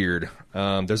be weird.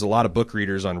 There's a lot of book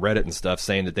readers on Reddit and stuff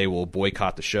saying that they will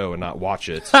boycott the show and not watch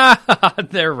it.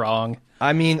 They're wrong.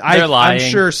 I mean, They're lying. I'm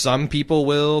sure some people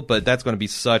will, but that's going to be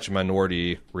such a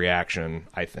minority reaction,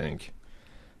 I think,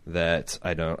 that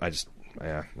I'm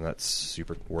not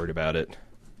super worried about it.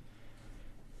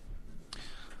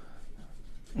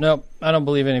 Nope, I don't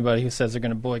believe anybody who says they're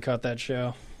going to boycott that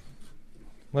show.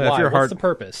 Well, Why? if you're What's the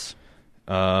purpose?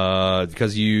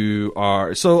 Because you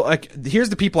are here's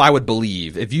the people I would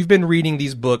believe. If you've been reading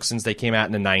these books since they came out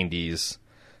in the 90s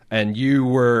and you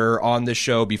were on the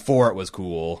show before it was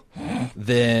cool,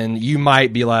 then you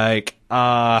might be like,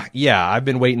 yeah, I've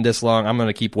been waiting this long, I'm going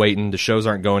to keep waiting, the shows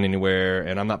aren't going anywhere,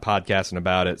 and I'm not podcasting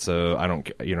about it, so I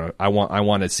don't, I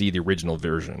want to see the original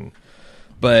version.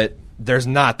 But there's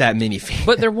not that many fans.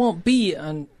 But there won't be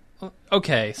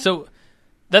okay, so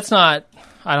that's not,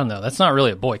 I don't know, that's not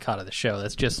really a boycott of the show.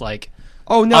 That's just like,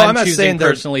 oh no, I'm not saying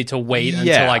personally to wait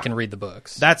until I can read the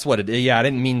books. That's what it is. Yeah, I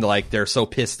didn't mean like they're so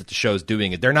pissed that the show's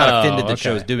doing it. They're not offended that the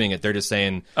show's doing it. They're just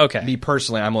saying, me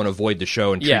personally, I'm going to avoid the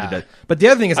show and treat it. But the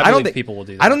other thing is, I don't think people will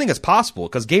do that. I don't think it's possible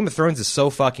because Game of Thrones is so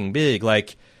fucking big.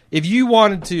 Like, if you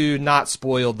wanted to not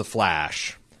spoil The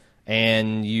Flash,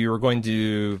 and you were going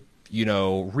to,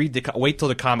 wait till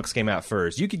the comics came out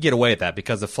first, you could get away with that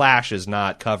because The Flash is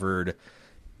not covered,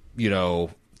 to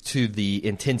the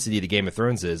intensity the Game of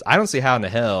Thrones is. I don't see how in the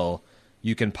hell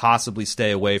you can possibly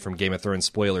stay away from Game of Thrones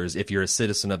spoilers if you're a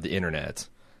citizen of the internet.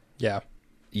 Yeah.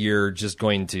 You're just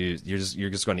going to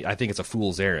I think it's a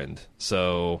fool's errand.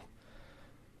 So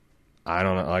I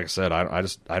don't know. Like I said,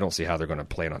 I don't see how they're going to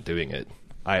plan on doing it.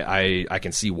 I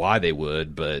can see why they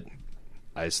would, but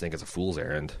I just think it's a fool's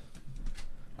errand.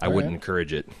 I wouldn't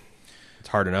encourage it. It's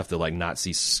hard enough to not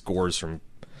see scores from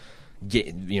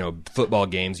football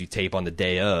games you tape on the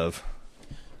day of.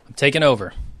 I'm taking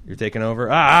over. You're taking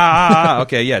over?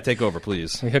 Okay, yeah, take over,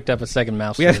 please. We hooked up a second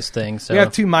mouse to this thing. So we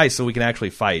have 2 mice so we can actually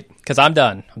fight. Because I'm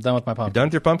done. I'm done with my pumpkin. You're done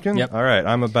with your pumpkin? Yep. All right,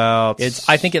 I'm about...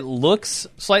 I think it looks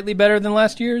slightly better than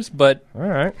last year's, but... All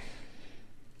right.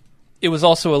 It was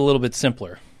also a little bit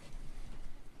simpler.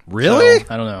 Really? So,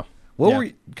 I don't know. What were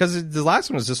because the last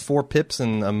one was just 4 pips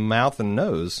and a mouth and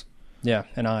nose. Yeah,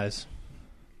 and eyes.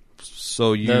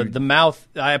 So you... The mouth...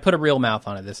 I put a real mouth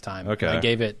on it this time. Okay. I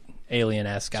gave it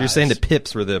alien-esque eyes. So you're saying the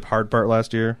pips were the hard part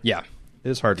last year? Yeah. It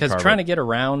is hard to carve. Because trying to get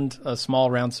around a small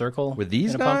round circle with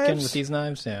these in a pumpkin knives? with these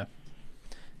knives, yeah.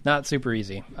 Not super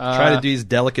easy. Try to do these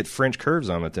delicate French curves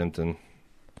I'm attempting.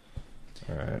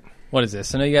 All right. What is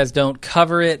this? I know you guys don't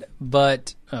cover it,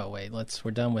 but... Oh, wait.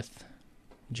 We're done with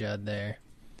Judd there.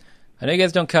 I know you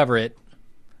guys don't cover it,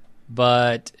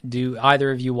 but do either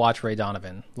of you watch Ray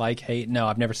Donovan? Hate? No,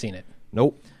 I've never seen it.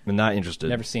 Nope. I'm not interested.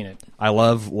 Never seen it. I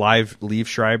love Liev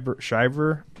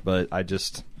Schreiber, but I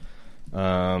just...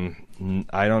 I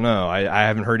don't know. I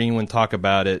haven't heard anyone talk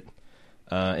about it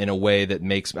in a way that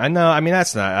makes... I know. I mean,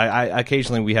 that's not... I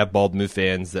occasionally we have Bald Move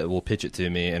fans that will pitch it to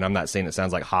me, and I'm not saying it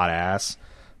sounds like hot ass,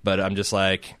 but I'm just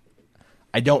like...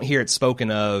 I don't hear it spoken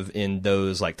of in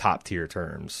those top tier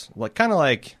terms. Kind of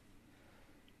like...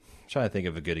 I'm trying to think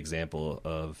of a good example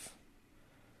of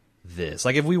this.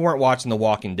 If we weren't watching The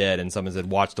Walking Dead and someone said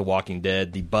watch The Walking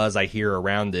Dead, the buzz I hear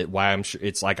around it, why I'm sure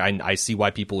it's I see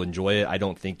why people enjoy it. I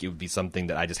don't think it would be something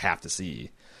that I just have to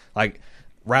see.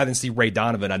 Rather than see Ray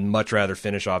Donovan, I'd much rather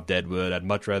finish off Deadwood. I'd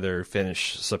much rather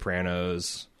finish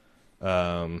Sopranos,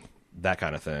 that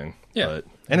kind of thing. Yeah,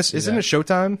 isn't it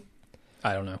Showtime?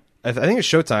 I don't know. I think it's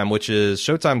Showtime, which is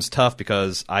Showtime's tough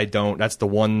because that's the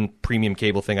one premium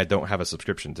cable thing I don't have a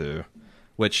subscription to,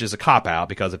 which is a cop-out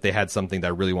because if they had something that I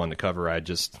really wanted to cover, I'd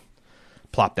just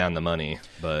plop down the money.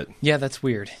 But yeah, that's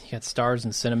weird. You got Starz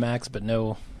and Cinemax, but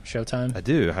no Showtime? I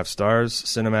do. I have Starz,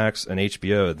 Cinemax, and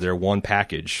HBO. They're one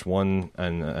package. I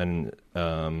had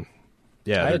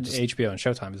HBO and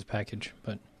Showtime as a package,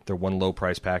 but... They're one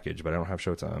low-price package, but I don't have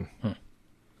Showtime.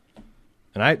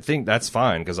 And I think that's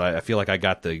fine because I feel like I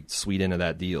got the sweet end of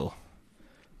that deal.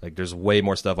 There's way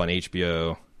more stuff on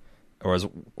HBO,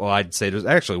 I'd say there's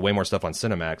actually way more stuff on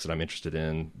Cinemax that I'm interested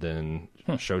in than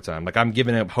Showtime. I'm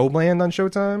giving up Homeland on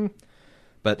Showtime,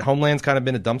 but Homeland's kind of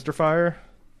been a dumpster fire,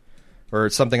 or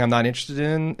it's something I'm not interested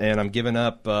in, and I'm giving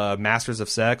up Masters of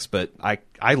Sex, but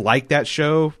I like that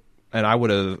show, and I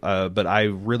would have, but I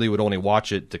really would only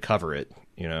watch it to cover it,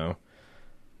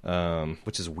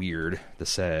 which is weird to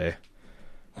say.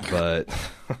 But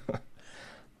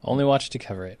only watch to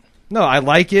cover it. No, I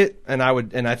like it, and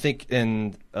I think,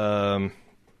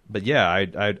 but yeah,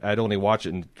 I'd only watch it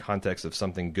in context of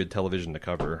something good television to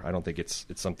cover. I don't think it's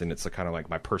something that's kind of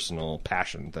my personal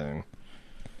passion thing.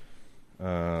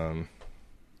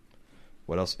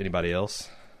 What else? Anybody else?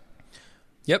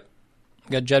 Yep,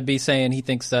 got Judd B saying he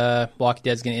thinks Walking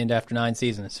Dead's going to end after 9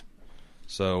 seasons.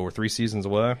 So we're 3 seasons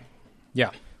away.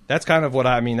 Yeah. That's kind of what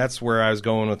that's where I was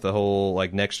going with the whole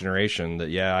Next Generation.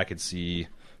 That I could see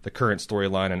the current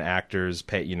storyline and actors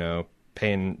paying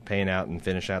out and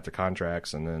finish out their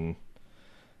contracts, and then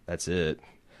that's it.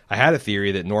 I had a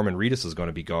theory that Norman Reedus was going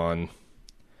to be gone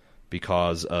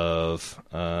because of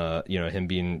him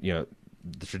being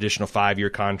the traditional 5-year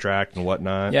contract and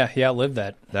whatnot. Yeah, he outlived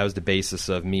that. That was the basis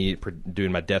of me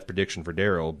doing my death prediction for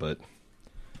Daryl, but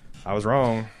I was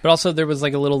wrong. But also there was a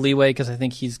little leeway because I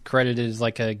think he's credited as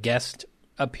a guest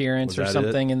appearance or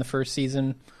something in the first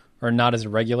season, or not as a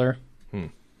regular.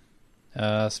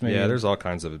 So maybe, yeah, there's all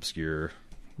kinds of obscure.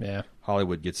 Yeah,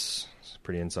 Hollywood gets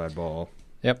pretty inside ball.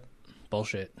 Yep,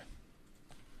 bullshit.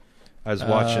 I was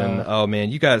watching. Oh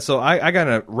man, you got so I got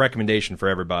a recommendation for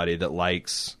everybody that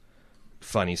likes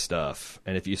funny stuff,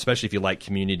 and especially if you like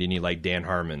Community and you like Dan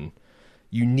Harmon,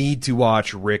 you need to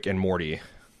watch Rick and Morty.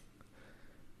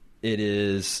 It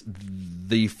is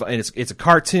and it's a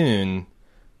cartoon,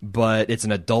 but it's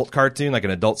an adult cartoon, like an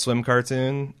Adult Swim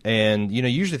cartoon. And, you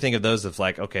usually think of those as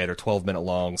like, okay, they're 12-minute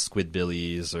long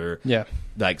Squidbillies or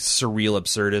like surreal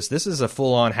absurdists. This is a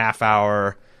full-on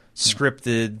half-hour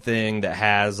scripted thing that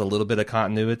has a little bit of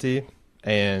continuity.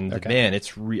 And, man,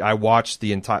 I watched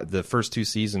the first 2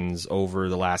 seasons over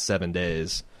the last 7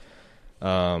 days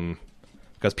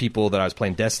because people that I was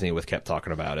playing Destiny with kept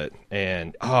talking about it.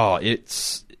 And,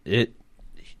 it's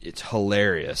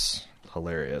hilarious.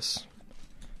 Hilarious.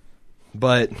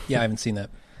 But yeah, I haven't seen that.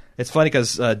 It's funny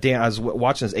because I was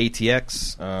watching this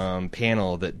ATX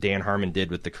panel that Dan Harmon did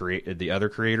with the other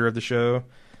creator of the show,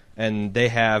 and they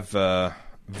have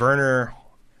Werner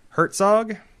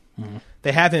Herzog. Mm-hmm.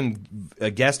 They have him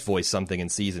guest voice something in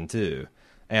season 2,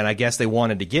 and I guess they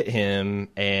wanted to get him,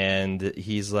 and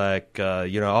he's like,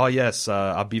 oh yes,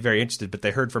 I'll be very interested. But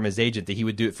they heard from his agent that he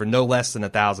would do it for no less than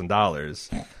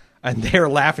 $1,000, and they were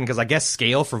laughing because I guess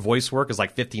scale for voice work is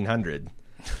like $1,500.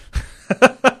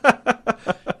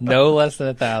 No less than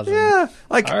 1,000. Yeah,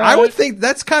 like right. I would think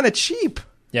that's kind of cheap.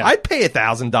 Yeah, I'd pay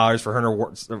 $1,000 for Werner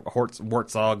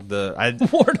Wartzog,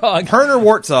 Werner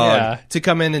Wartzog, to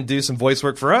come in and do some voice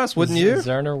work for us, wouldn't you?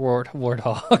 Werner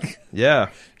Warthog. Yeah,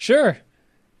 sure.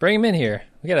 Bring him in here.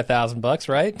 We got $1,000,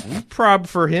 right? Prob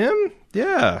for him.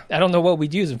 Yeah, I don't know what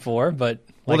we'd use him for, but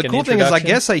well, the cool thing is, I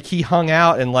guess like he hung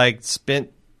out and like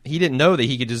spent. He didn't know that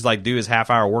he could just like do his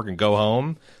half-hour work and go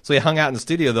home, so he hung out in the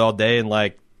studio all day and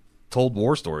like told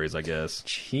war stories, I guess.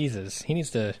 Jesus, he needs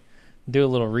to do a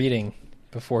little reading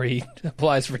before he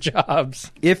applies for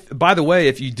jobs. By the way,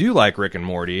 if you do like Rick and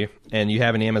Morty and you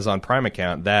have an Amazon Prime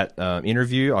account, that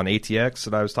interview on ATX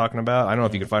that I was talking about, I don't know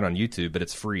if you can find it on YouTube, but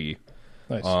it's free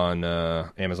on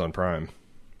Amazon Prime.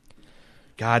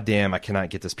 God damn, I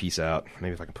cannot get this piece out.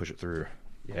 Maybe if I can push it through.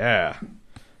 Yeah.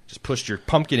 Just pushed your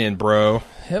pumpkin in, bro.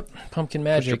 Yep, pumpkin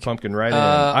magic. Pushed your pumpkin right in.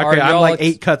 Okay, I'm like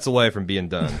 8 cuts away from being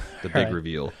done. The big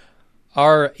reveal.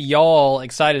 Are y'all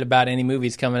excited about any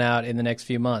movies coming out in the next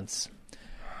few months?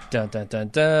 Dun, dun, dun,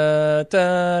 dun,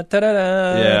 dun, dun, dun,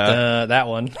 dun, yeah. That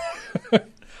one.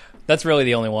 That's really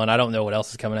the only one. I don't know what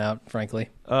else is coming out, frankly.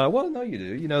 Well, no, you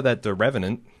do. You know that The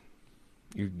Revenant.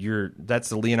 That's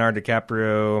the Leonardo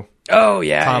DiCaprio. Oh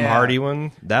yeah, Tom Hardy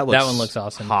one. That one looks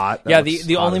awesome. Hot.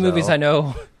 The only movies I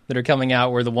know that are coming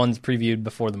out were the ones previewed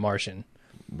before The Martian.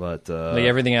 But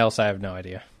everything else, I have no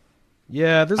idea.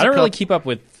 Yeah, I don't really keep up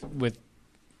with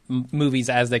movies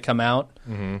as they come out.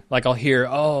 Mm-hmm. Like I'll hear,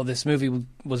 "Oh, this movie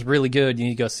was really good. You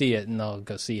need to go see it," and I'll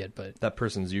go see it. But that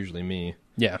person's usually me.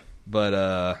 Yeah.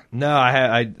 But no,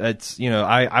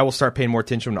 I will start paying more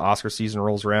attention when Oscar season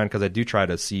rolls around because I do try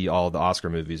to see all the Oscar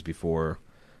movies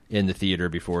in the theater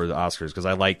before the Oscars because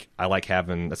I like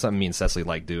having that's something me and Cecily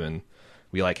like doing.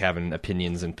 We like having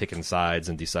opinions and picking sides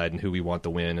and deciding who we want to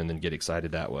win and then get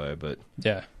excited that way. But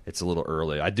yeah, it's a little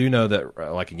early. I do know that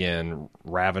like again,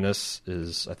 Ravenous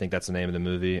is I think that's the name of the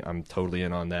movie. I'm totally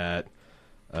in on that.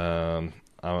 I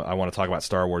want to talk about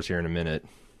Star Wars here in a minute.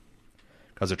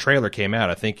 Because the trailer came out,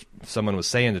 I think someone was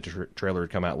saying the trailer had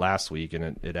come out last week,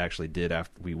 and it actually did.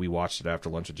 After we watched it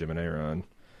after lunch with Jim and Aaron,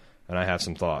 and I have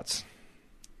some thoughts.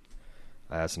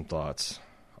 I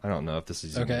don't know if this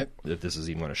is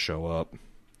even going to show up.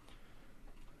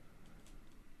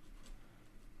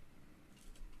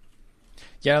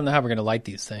 Yeah, I don't know how we're going to light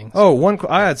these things. Oh,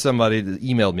 I had somebody that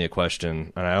emailed me a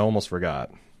question, and I almost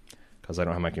forgot because I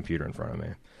don't have my computer in front of me.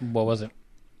 What was it?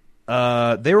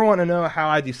 They were wanting to know how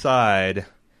I decide,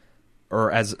 or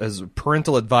as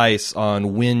parental advice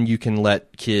on when you can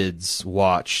let kids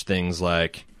watch things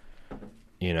like,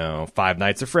 Five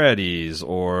Nights at Freddy's,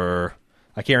 or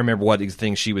I can't remember what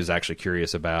thing she was actually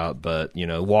curious about, but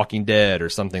Walking Dead or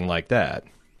something like that.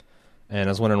 And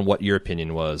I was wondering what your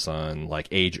opinion was on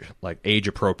age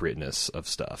appropriateness of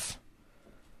stuff.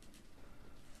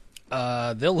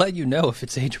 They'll let you know if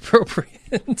it's age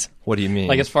appropriate. What do you mean?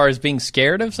 Like as far as being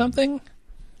scared of something?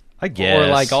 I guess. Or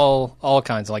like all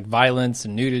kinds of like violence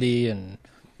and nudity and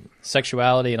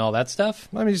sexuality and all that stuff?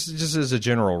 I mean, just as a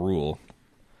general rule.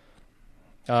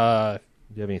 Do you have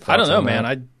any thoughts? I don't know, on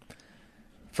man.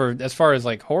 As far as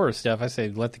like horror stuff, I say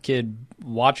let the kid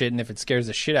watch it, and if it scares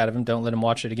the shit out of him, don't let him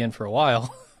watch it again for a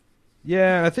while.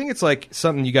 Yeah, I think it's like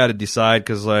something you got to decide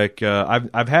because like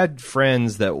I've had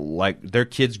friends that like their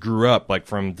kids grew up like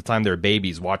from the time they were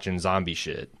babies watching zombie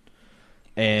shit,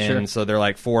 and so they're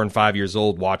like 4 and 5 years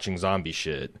old watching zombie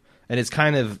shit, and it's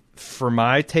kind of for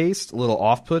my taste a little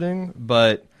off-putting.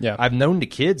 But yeah. I've known the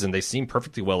kids and they seem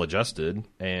perfectly well adjusted,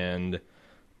 and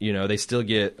they still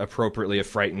get appropriately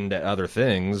frightened at other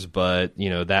things, but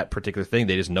that particular thing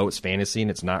they just know it's fantasy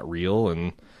and it's not real,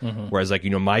 and. Mm-hmm. Whereas, like,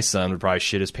 my son would probably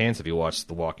shit his pants if he watched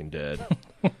The Walking Dead.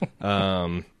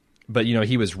 But,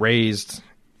 he was raised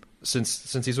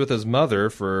since he's with his mother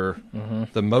for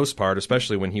the most part,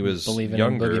 especially when he was Believing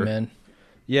younger. in boogeymen.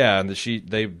 Yeah, and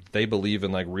they believe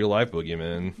in like real life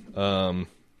boogeymen.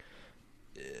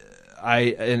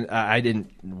 I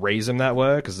didn't raise him that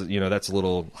way because that's a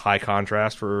little high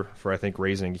contrast for I think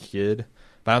raising a kid.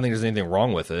 But I don't think there's anything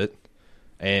wrong with it.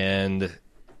 And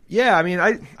yeah, I mean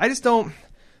I just don't.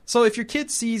 So if your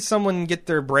kid sees someone get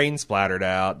their brain splattered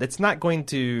out, it's not going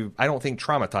to, I don't think,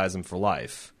 traumatize them for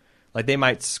life. Like they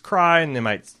might cry and they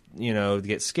might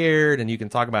get scared, and you can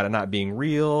talk about it not being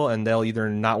real, and they'll either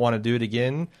not want to do it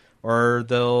again or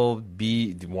they'll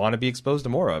want to be exposed to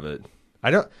more of it.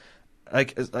 I don't. I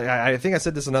think I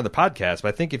said this in another podcast,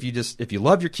 but I think if you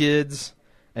love your kids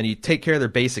and you take care of their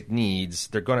basic needs,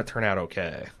 they're going to turn out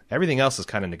okay. Everything else is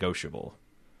kind of negotiable.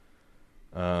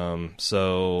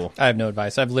 So I have no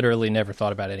advice. I've literally never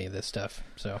thought about any of this stuff.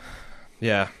 So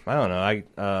yeah, I don't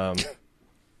know.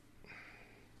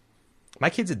 My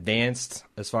kid's advanced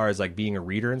as far as like being a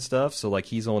reader and stuff. So like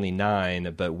he's only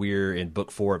 9, but we're in book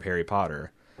 4 of Harry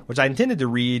Potter, which I intended to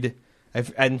read.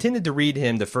 I intended to read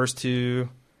him the first 2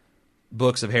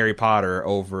 books of Harry Potter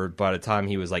over by the time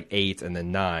he was like 8 and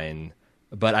then 9,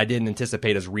 but I didn't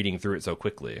anticipate us reading through it so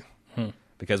quickly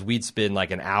because we'd spend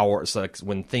like an hour. So like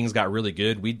when things got really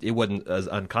good, it wasn't as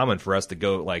uncommon for us to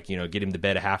go like get him to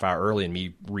bed a half hour early and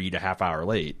me read a half hour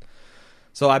late.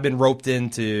 So I've been roped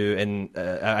into, and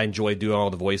I enjoy doing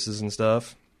all the voices and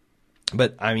stuff.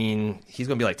 But I mean, he's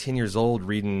gonna be like 10 years old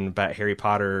reading about Harry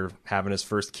Potter having his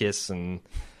first kiss and.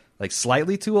 Like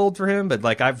slightly too old for him, but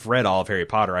like I've read all of Harry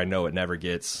Potter. I know it never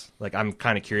gets like I'm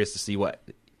kind of curious to see how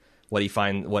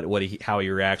he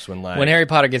reacts when Harry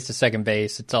Potter gets to second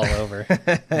base, it's all over.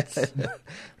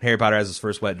 Harry Potter has his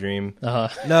first wet dream. Uh-huh.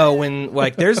 No, when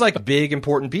like there's like big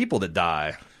important people that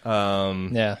die.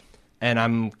 Yeah, and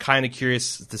I'm kind of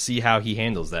curious to see how he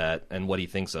handles that and what he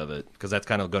thinks of it because that's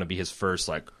kind of going to be his first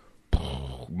like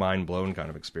mind blown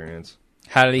kind of experience.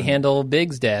 How did he handle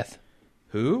Biggs' death?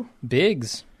 Who?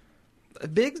 Biggs.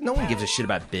 Biggs? No one gives a shit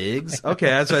about Biggs. Okay,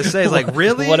 that's what I say. It's like,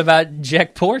 really? What about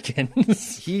Jack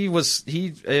Porkins? He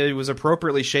was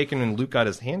appropriately shaken when Luke got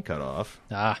his hand cut off.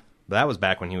 Ah. But that was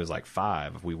back when he was like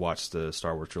 5. We watched the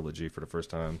Star Wars trilogy for the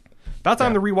first time. About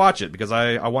time to rewatch it because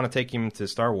I want to take him to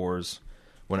Star Wars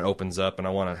when it opens up, and I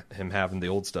want him having the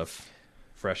old stuff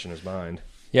fresh in his mind.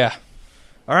 Yeah.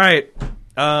 All right.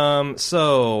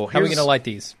 So how are we going to light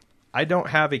these? I don't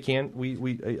have a can.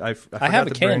 I have a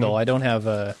candle. I don't have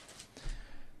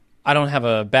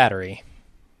a battery.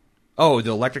 Oh, the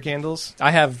electric candles?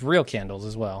 I have real candles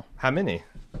as well. How many?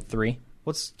 3.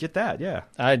 Let's get that. Yeah.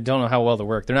 I don't know how well they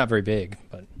work. They're not very big,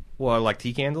 but well, like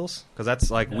tea candles, because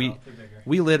that's like we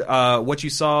lit. What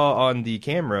you saw on the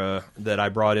camera that I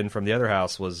brought in from the other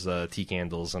house was tea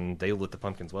candles, and they lit the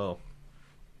pumpkins well.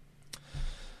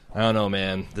 I don't know,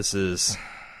 man. This is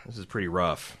pretty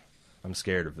rough. I'm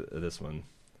scared of this one.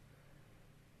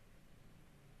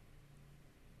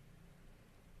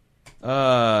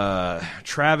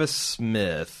 Travis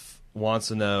Smith wants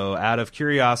to know, out of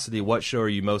curiosity, what show are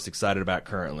you most excited about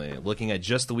currently? Looking at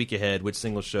just the week ahead, which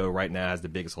single show right now has the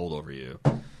biggest hold over you?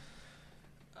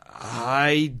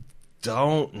 I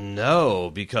don't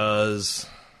know, because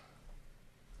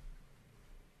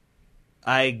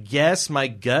I guess my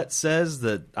gut says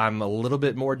that I'm a little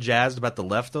bit more jazzed about The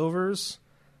Leftovers,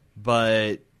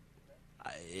 but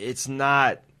it's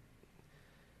not.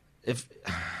 If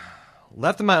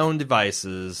left to my own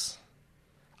devices,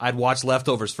 I'd watch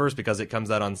Leftovers first because it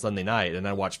comes out on Sunday night, and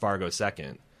I'd watch Fargo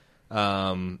second.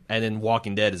 And then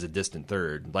Walking Dead is a distant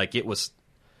third. Like, it was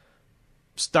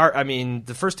I mean,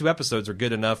 the first 2 episodes are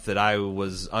good enough that I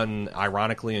was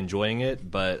unironically enjoying it,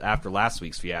 but after last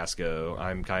week's fiasco,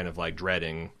 I'm kind of like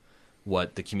dreading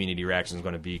what the community reaction is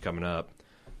going to be coming up.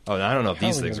 Oh, and I don't know if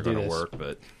these things are going to work,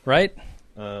 but right?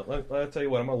 I'll tell you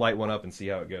what, I'm going to light one up and see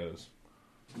how it goes.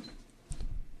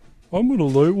 I'm going to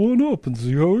light one up and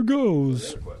see how it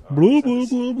goes. Blah, blah,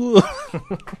 blah, blah.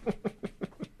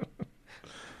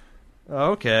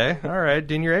 Okay, all right.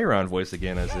 Doing your Aaron voice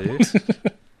again, I see.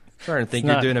 Starting to think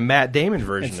you're doing a Matt Damon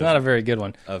version. It's not a very good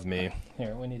one of me.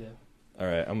 Here, we need to. All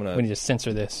right, we need to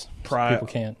censor this. So people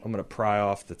can't. I'm gonna pry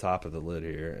off the top of the lid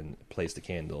here and place the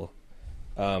candle.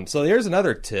 So here's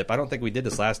another tip. I don't think we did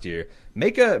this last year.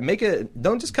 Make a.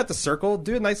 Don't just cut the circle.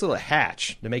 Do a nice little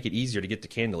hatch to make it easier to get the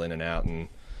candle in and out and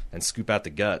scoop out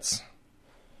the guts.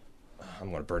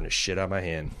 I'm gonna burn the shit out of my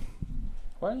hand.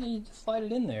 Why don't you just slide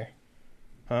it in there?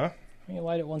 Huh? You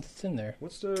light it once it's in there.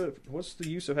 What's the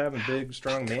use of having big,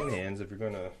 strong man hands if you're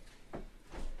gonna?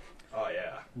 Oh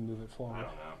yeah. Move it forward. I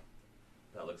don't know.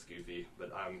 That looks goofy,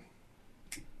 but I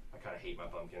kind of hate my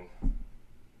pumpkin.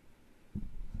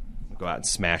 I'll go out and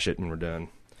smash it, and we're done.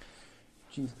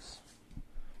 Jesus.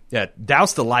 Yeah,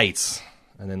 douse the lights,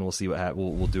 and then we'll see what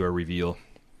we'll do a reveal.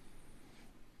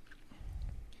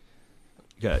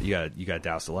 You got to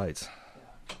douse the lights.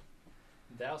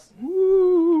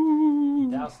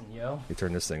 Dousing. Dousing, yo. You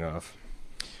turn this thing off.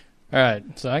 All right,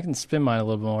 so I can spin mine a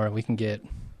little more. We can get...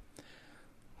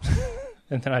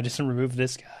 and then I just remove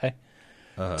this guy.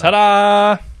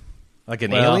 Ta-da! Like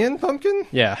an alien pumpkin?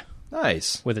 Yeah.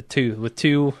 Nice. With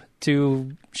two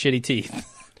shitty teeth.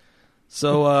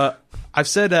 So I've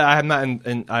said I have not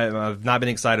I've not been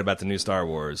excited about the new Star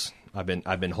Wars. I've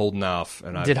been holding off.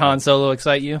 And Did Han Solo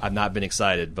excite you? I've not been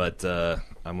excited, but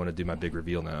I'm going to do my big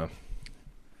reveal now.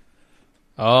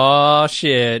 Oh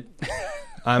shit!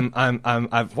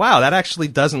 Wow, that actually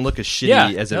doesn't look as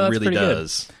shitty as it really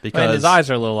does. Good. Because his eyes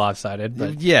are a little lopsided,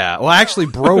 but yeah, well, I actually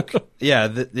broke. It's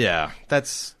a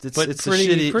pretty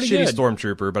shitty good.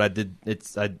 stormtrooper. But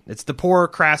it's the poor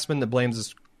craftsman that blames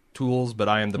his tools, but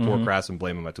I am the poor craftsman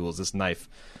blaming my tools. This knife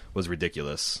was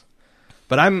ridiculous.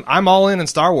 But I'm all in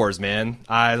Star Wars, man.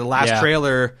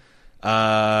 The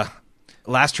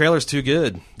last trailer's too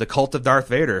good. The Cult of Darth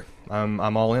Vader.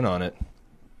 I'm all in on it.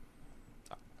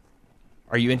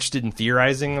 Are you interested in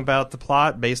theorizing about the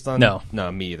plot based on... No,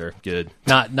 me either. Good.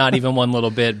 Not even one little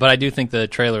bit. But I do think the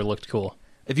trailer looked cool.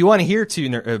 If you want to hear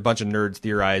a bunch of nerds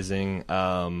theorizing,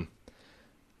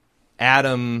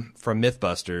 Adam from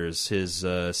MythBusters, his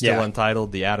still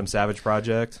untitled, the Adam Savage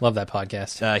Project. Love that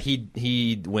podcast.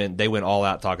 They went all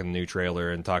out talking the new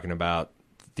trailer and talking about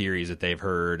theories that they've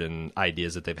heard and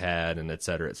ideas that they've had and et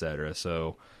cetera, et cetera.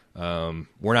 So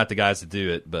we're not the guys to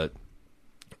do it, but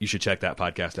you should check that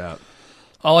podcast out.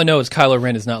 All I know is Kylo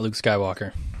Ren is not Luke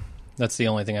Skywalker. That's the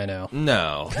only thing I know.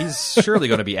 No, he's surely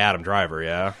going to be Adam Driver,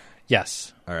 yeah?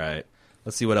 Yes. All right.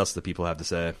 Let's see what else the people have to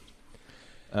say.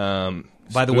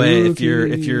 By the way, if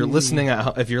you're listening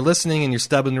and you're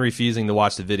stubbornly refusing to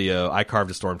watch the video, I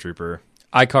carved a stormtrooper.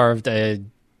 I carved a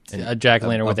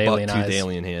jack-o'-lantern with alien eyes.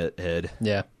 Alien head.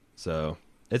 Yeah. So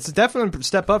it's definitely a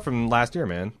step up from last year,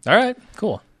 man. All right.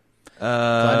 Cool.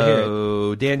 Glad to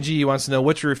hear it. Dan G wants to know,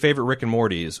 what's your favorite Rick and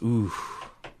Morty's? Ooh.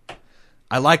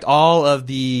 I liked all of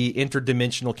the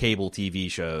interdimensional cable TV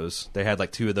shows. They had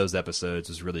like 2 of those episodes.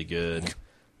 It was really good.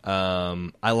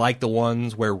 I like the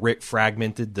ones where Rick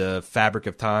fragmented the fabric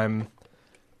of time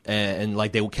and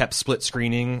like they kept split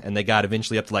screening and they got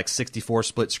eventually up to like 64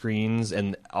 split screens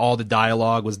and all the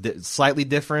dialogue was slightly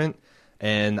different.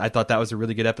 And I thought that was a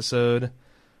really good episode.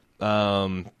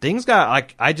 Things got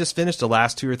like, I just finished the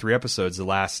last 2 or 3 episodes the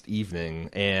last evening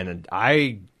and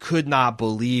I could not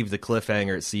believe the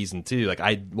cliffhanger at season 2. Like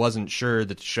I wasn't sure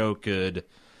that the show could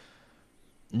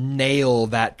nail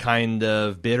that kind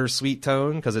of bittersweet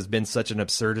tone because it's been such an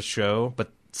absurdist show,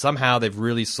 but somehow they've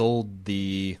really sold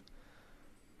a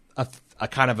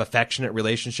kind of affectionate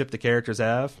relationship the characters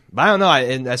have. But I don't know.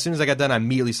 And as soon as I got done, I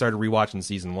immediately started rewatching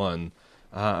season 1.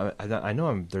 I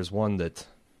know there's one that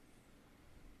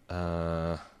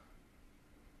I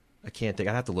can't think.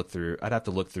 I'd have to look through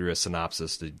a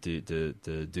synopsis to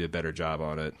do a better job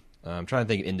on it. I'm trying to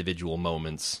think of individual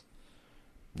moments.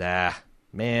 Nah,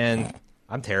 man.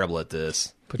 I'm terrible at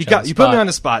this. You put me on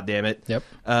the spot, damn it. Yep.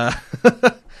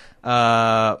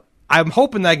 I'm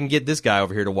hoping I can get this guy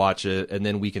over here to watch it, and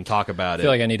then we can talk about it. I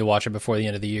feel like I need to watch it before the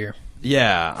end of the year.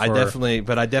 Yeah, I definitely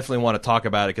want to talk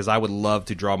about it because I would love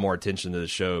to draw more attention to the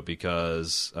show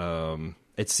because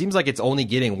it seems like it's only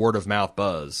getting word of mouth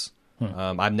buzz.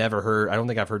 I don't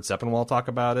think I've heard Sepinwall talk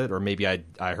about it, or maybe I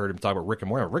heard him talk about Rick and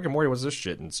Morty. Rick and Morty was this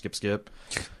shit and skip.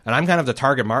 And I'm kind of the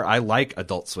target market. I like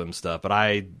Adult Swim stuff, but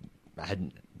I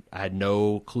had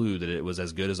no clue that it was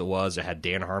as good as it was. It had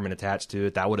Dan Harmon attached to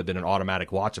it. That would have been an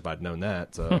automatic watch if I'd known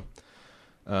that. So,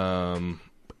 I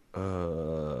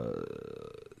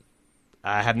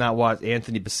have not watched.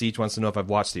 Anthony Beseech wants to know if I've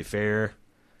watched The Affair.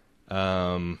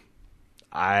 The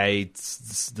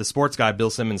sports guy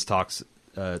Bill Simmons talks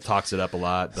it up a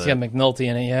lot. But, it's got McNulty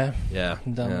in it, yeah. Yeah,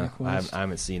 I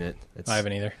haven't seen it. I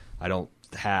haven't either. I don't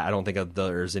think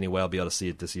there's any way I'll be able to see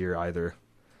it this year either.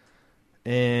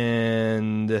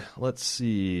 And let's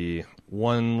see,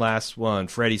 one last one.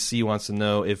 Freddie C wants to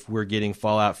know if we're getting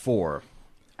Fallout 4.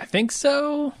 I think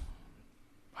so.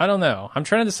 I don't know. I'm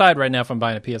trying to decide right now if I'm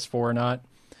buying a PS4 or not.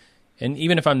 And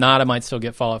even if I'm not, I might still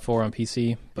get Fallout 4 on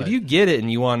PC. But if you get it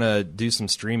and you want to do some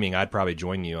streaming, I'd probably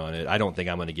join you on it. I don't think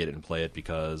I'm going to get it and play it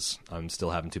because I'm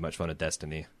still having too much fun at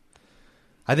Destiny.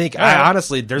 I think,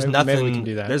 honestly, there's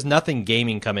nothing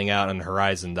gaming coming out on the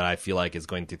horizon that I feel like is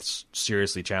going to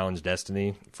seriously challenge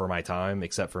Destiny for my time,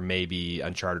 except for maybe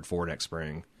Uncharted 4 next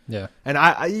spring. Yeah. And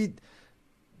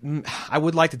I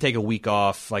would like to take a week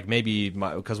off, like maybe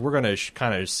because we're going to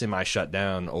kind of semi-shut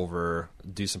down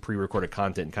do some pre-recorded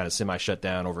content and kind of semi-shut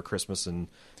down over Christmas and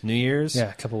New Year's. Yeah,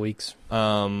 a couple weeks.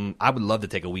 I would love to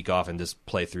take a week off and just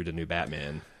play through the new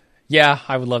Batman. Yeah,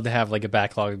 I would love to have like a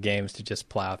backlog of games to just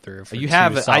plow through for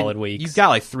solid weeks. You've got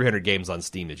like 300 games on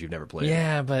Steam that you've never played.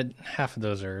 Yeah, but half of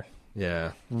those are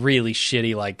Yeah. really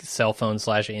shitty, like cell phone /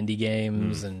 indie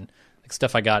games and like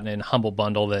stuff I got in a Humble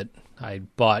Bundle that I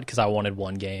bought because I wanted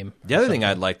one game. The other thing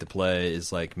I'd like to play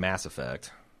is like Mass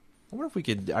Effect. I wonder if we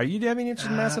could. Are you having interest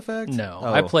in Mass Effect? No,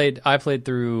 Oh. I played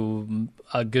through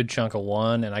a good chunk of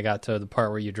 1, and I got to the part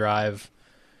where you drive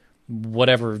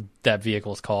whatever that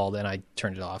vehicle is called, and I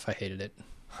turned it off. I hated it.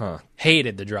 Huh.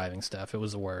 Hated the driving stuff. It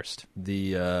was the worst.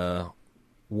 The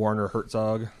Warner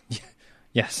Herzog,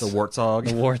 Yes, the Warthog,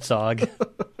 the Warthog.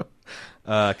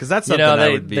 because that's You something know,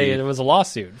 that would be. there was a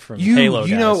lawsuit from Halo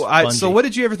You guys. know, so Bungie. what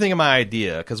did you ever think of my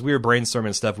idea? Because we were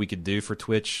brainstorming stuff we could do for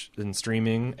Twitch and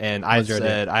streaming, and I was your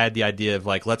said I had the idea of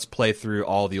like let's play through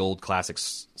all the old classic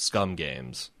Scum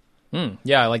games,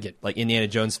 Yeah, I like it. like Indiana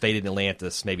Jones: Faded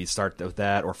Atlantis. Maybe start with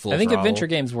that or Full I think Throttle. adventure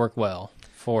games work well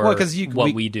for Well, 'cause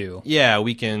what we do. Yeah,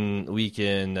 we can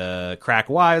crack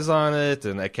wise on it,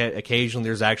 and occasionally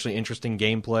there's actually interesting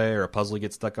gameplay or a puzzle you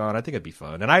get stuck on. I think it'd be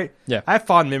fun, and I have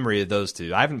fond memory of those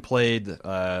two. I haven't played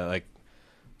like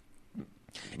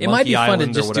It might be Monkey fun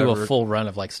Island to or just do a whatever. full run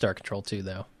of like Star Control 2,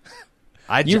 though.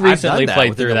 You recently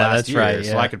played within through the that, last that's year, right,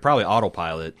 So yeah. I could probably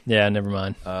autopilot. Yeah, never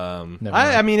mind. Never mind.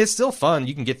 I mean, it's still fun.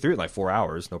 You can get through it in like 4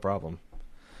 hours, no problem.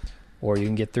 Or you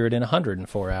can get through it in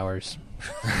 104 hours.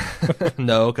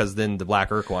 No, because then the Black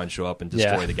Urquan show up and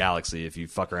destroy Yeah. the galaxy if you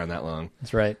fuck around that long.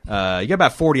 That's right. You got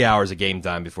about 40 hours of game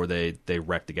time before they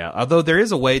wreck the galaxy. Although there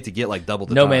is a way to get like double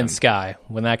the No time. Man's Sky,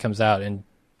 when that comes out in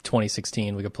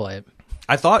 2016, we could play it.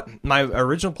 I thought my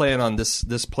original plan on this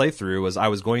playthrough was I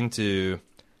was going to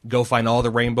go find all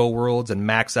the Rainbow Worlds and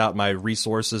max out my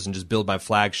resources and just build my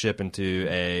flagship into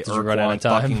a you run out of Urquan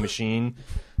time? fucking machine.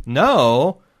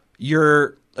 No,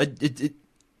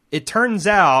 it turns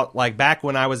out, like back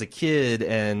when I was a kid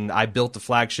and I built the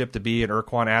flagship to be an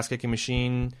Urquan ass-kicking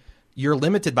machine, you're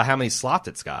limited by how many slots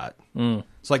it's got. So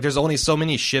like there's only so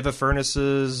many Shiva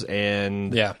furnaces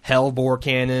and Yeah. Hellbore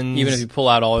cannons. Even if you pull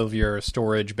out all of your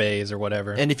storage bays or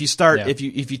whatever. And if you start, Yeah. if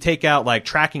you take out like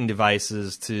tracking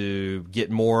devices to get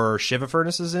more Shiva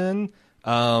furnaces in,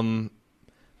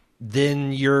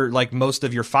 then you're like most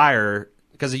of your fire,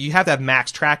 because you have to have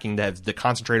max tracking to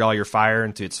concentrate all your fire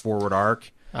into its forward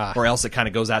arc, or else it kind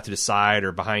of goes out to the side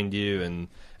or behind you, and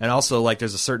also like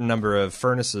there's a certain number of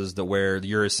furnaces that where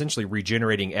you're essentially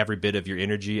regenerating every bit of your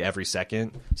energy every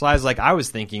second. So I was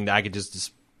thinking that I could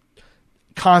just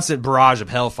constant barrage of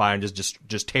hellfire and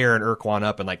just tear an Urquan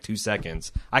up in like 2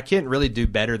 seconds. I can't really do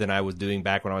better than I was doing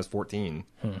back when I was 14,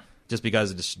 just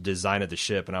because of the design of the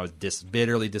ship, and I was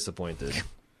bitterly disappointed.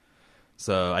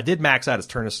 So I did max out its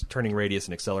turning radius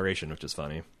and acceleration, which is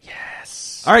funny.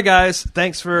 Yes. All right, guys.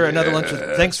 Thanks for another lunch.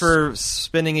 Thanks for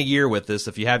spending a year with us.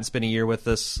 If you haven't spent a year with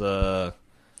us,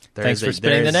 Thanks for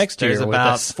spending the next year There's with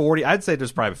about us. 40. I'd say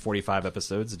there's probably 45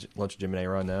 episodes of Lunch with Jim and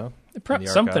Aaron now. in the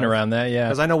Something archive. around that, yeah.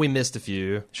 Because I know we missed a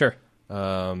few Sure.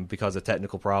 because of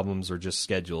technical problems or just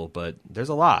schedule, but there's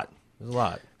a lot. There's a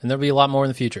lot. And there'll be a lot more in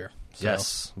the future. So.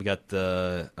 Yes, we got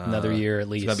the Another year at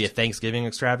least. It's going to be a Thanksgiving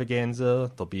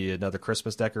extravaganza. There'll be another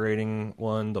Christmas decorating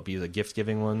one. There'll be the gift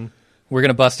giving one. We're going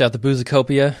to bust out the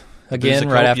Boozicopia again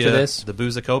right after Boozicopia, this. The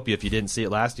Boozicopia. If you didn't see it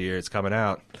last year, it's coming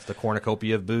out. It's the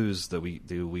cornucopia of booze that we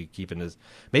do. We keep in this.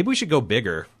 Maybe we should go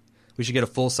bigger. We should get a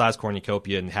full size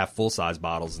cornucopia and have full size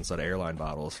bottles instead of airline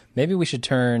bottles. Maybe we should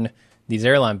turn these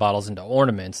airline bottles into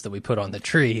ornaments that we put on the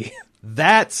tree.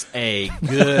 That's a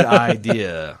good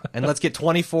idea. And let's get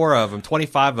 24 of them,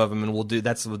 25 of them, and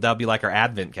that'll be like our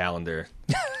advent calendar.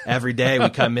 Every day we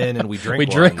come in and we drink We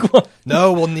one. drink one.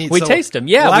 No, we'll need We taste 'em.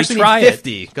 Yeah, we'll we actually try need it.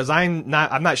 50 because I'm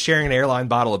not sharing an airline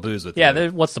bottle of booze with Yeah, you.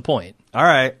 what's the point? All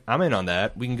right, I'm in on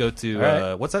that. We can go to All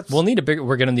right. what's that? We're going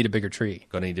to need a bigger tree.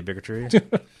 Gonna need a bigger tree.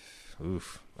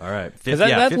 Oof. All right. 50,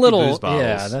 'Cause 50 booze bottles.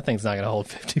 yeah, that thing's not going to hold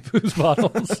 50 booze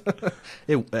bottles. But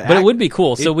But it would be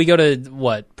cool. So we go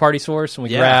to Party Source and we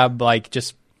Yeah. grab like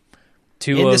just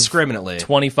two indiscriminately. of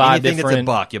 25 Anything that's a different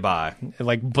buck, you buy.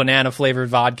 like banana flavored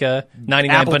vodka,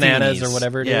 99 Apple bananas teenies. or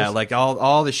whatever it is. Yeah, like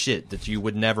all the shit that you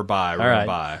would never buy or All ever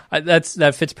right. buy.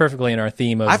 That fits perfectly in our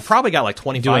theme of I've probably got like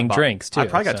 25 doing drinks, too, I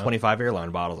probably got so. 25 airline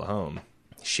bottles at home.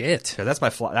 shit. 'Cause that's my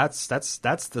that's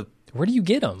the Where do you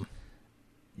get them?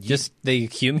 Just they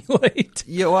accumulate.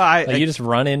 well, I Like you just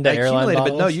run into I airline accumulated,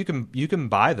 bottles. but no, you can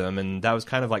buy them, and that was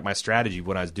kind of like my strategy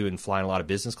when I was flying a lot of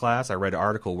business class. I read an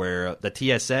article where the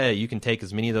TSA you can take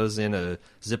as many of those in a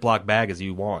Ziploc bag as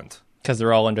you want. Because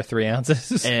they're all under 3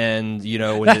 ounces. And, you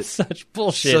know, when That's such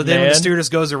bullshit, so then man. when the stewardess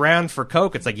goes around for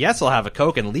Coke, it's like, yes, I'll have a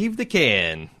Coke and leave the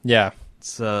can. Yeah.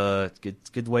 It's a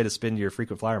good way to spend your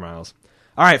frequent flyer miles.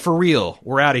 All right, for real,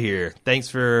 we're out of here. Thanks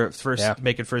for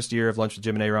making first year of Lunch with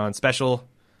Jim and Aaron special.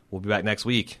 We'll be back next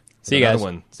week. See you Another guys.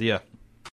 one. See ya.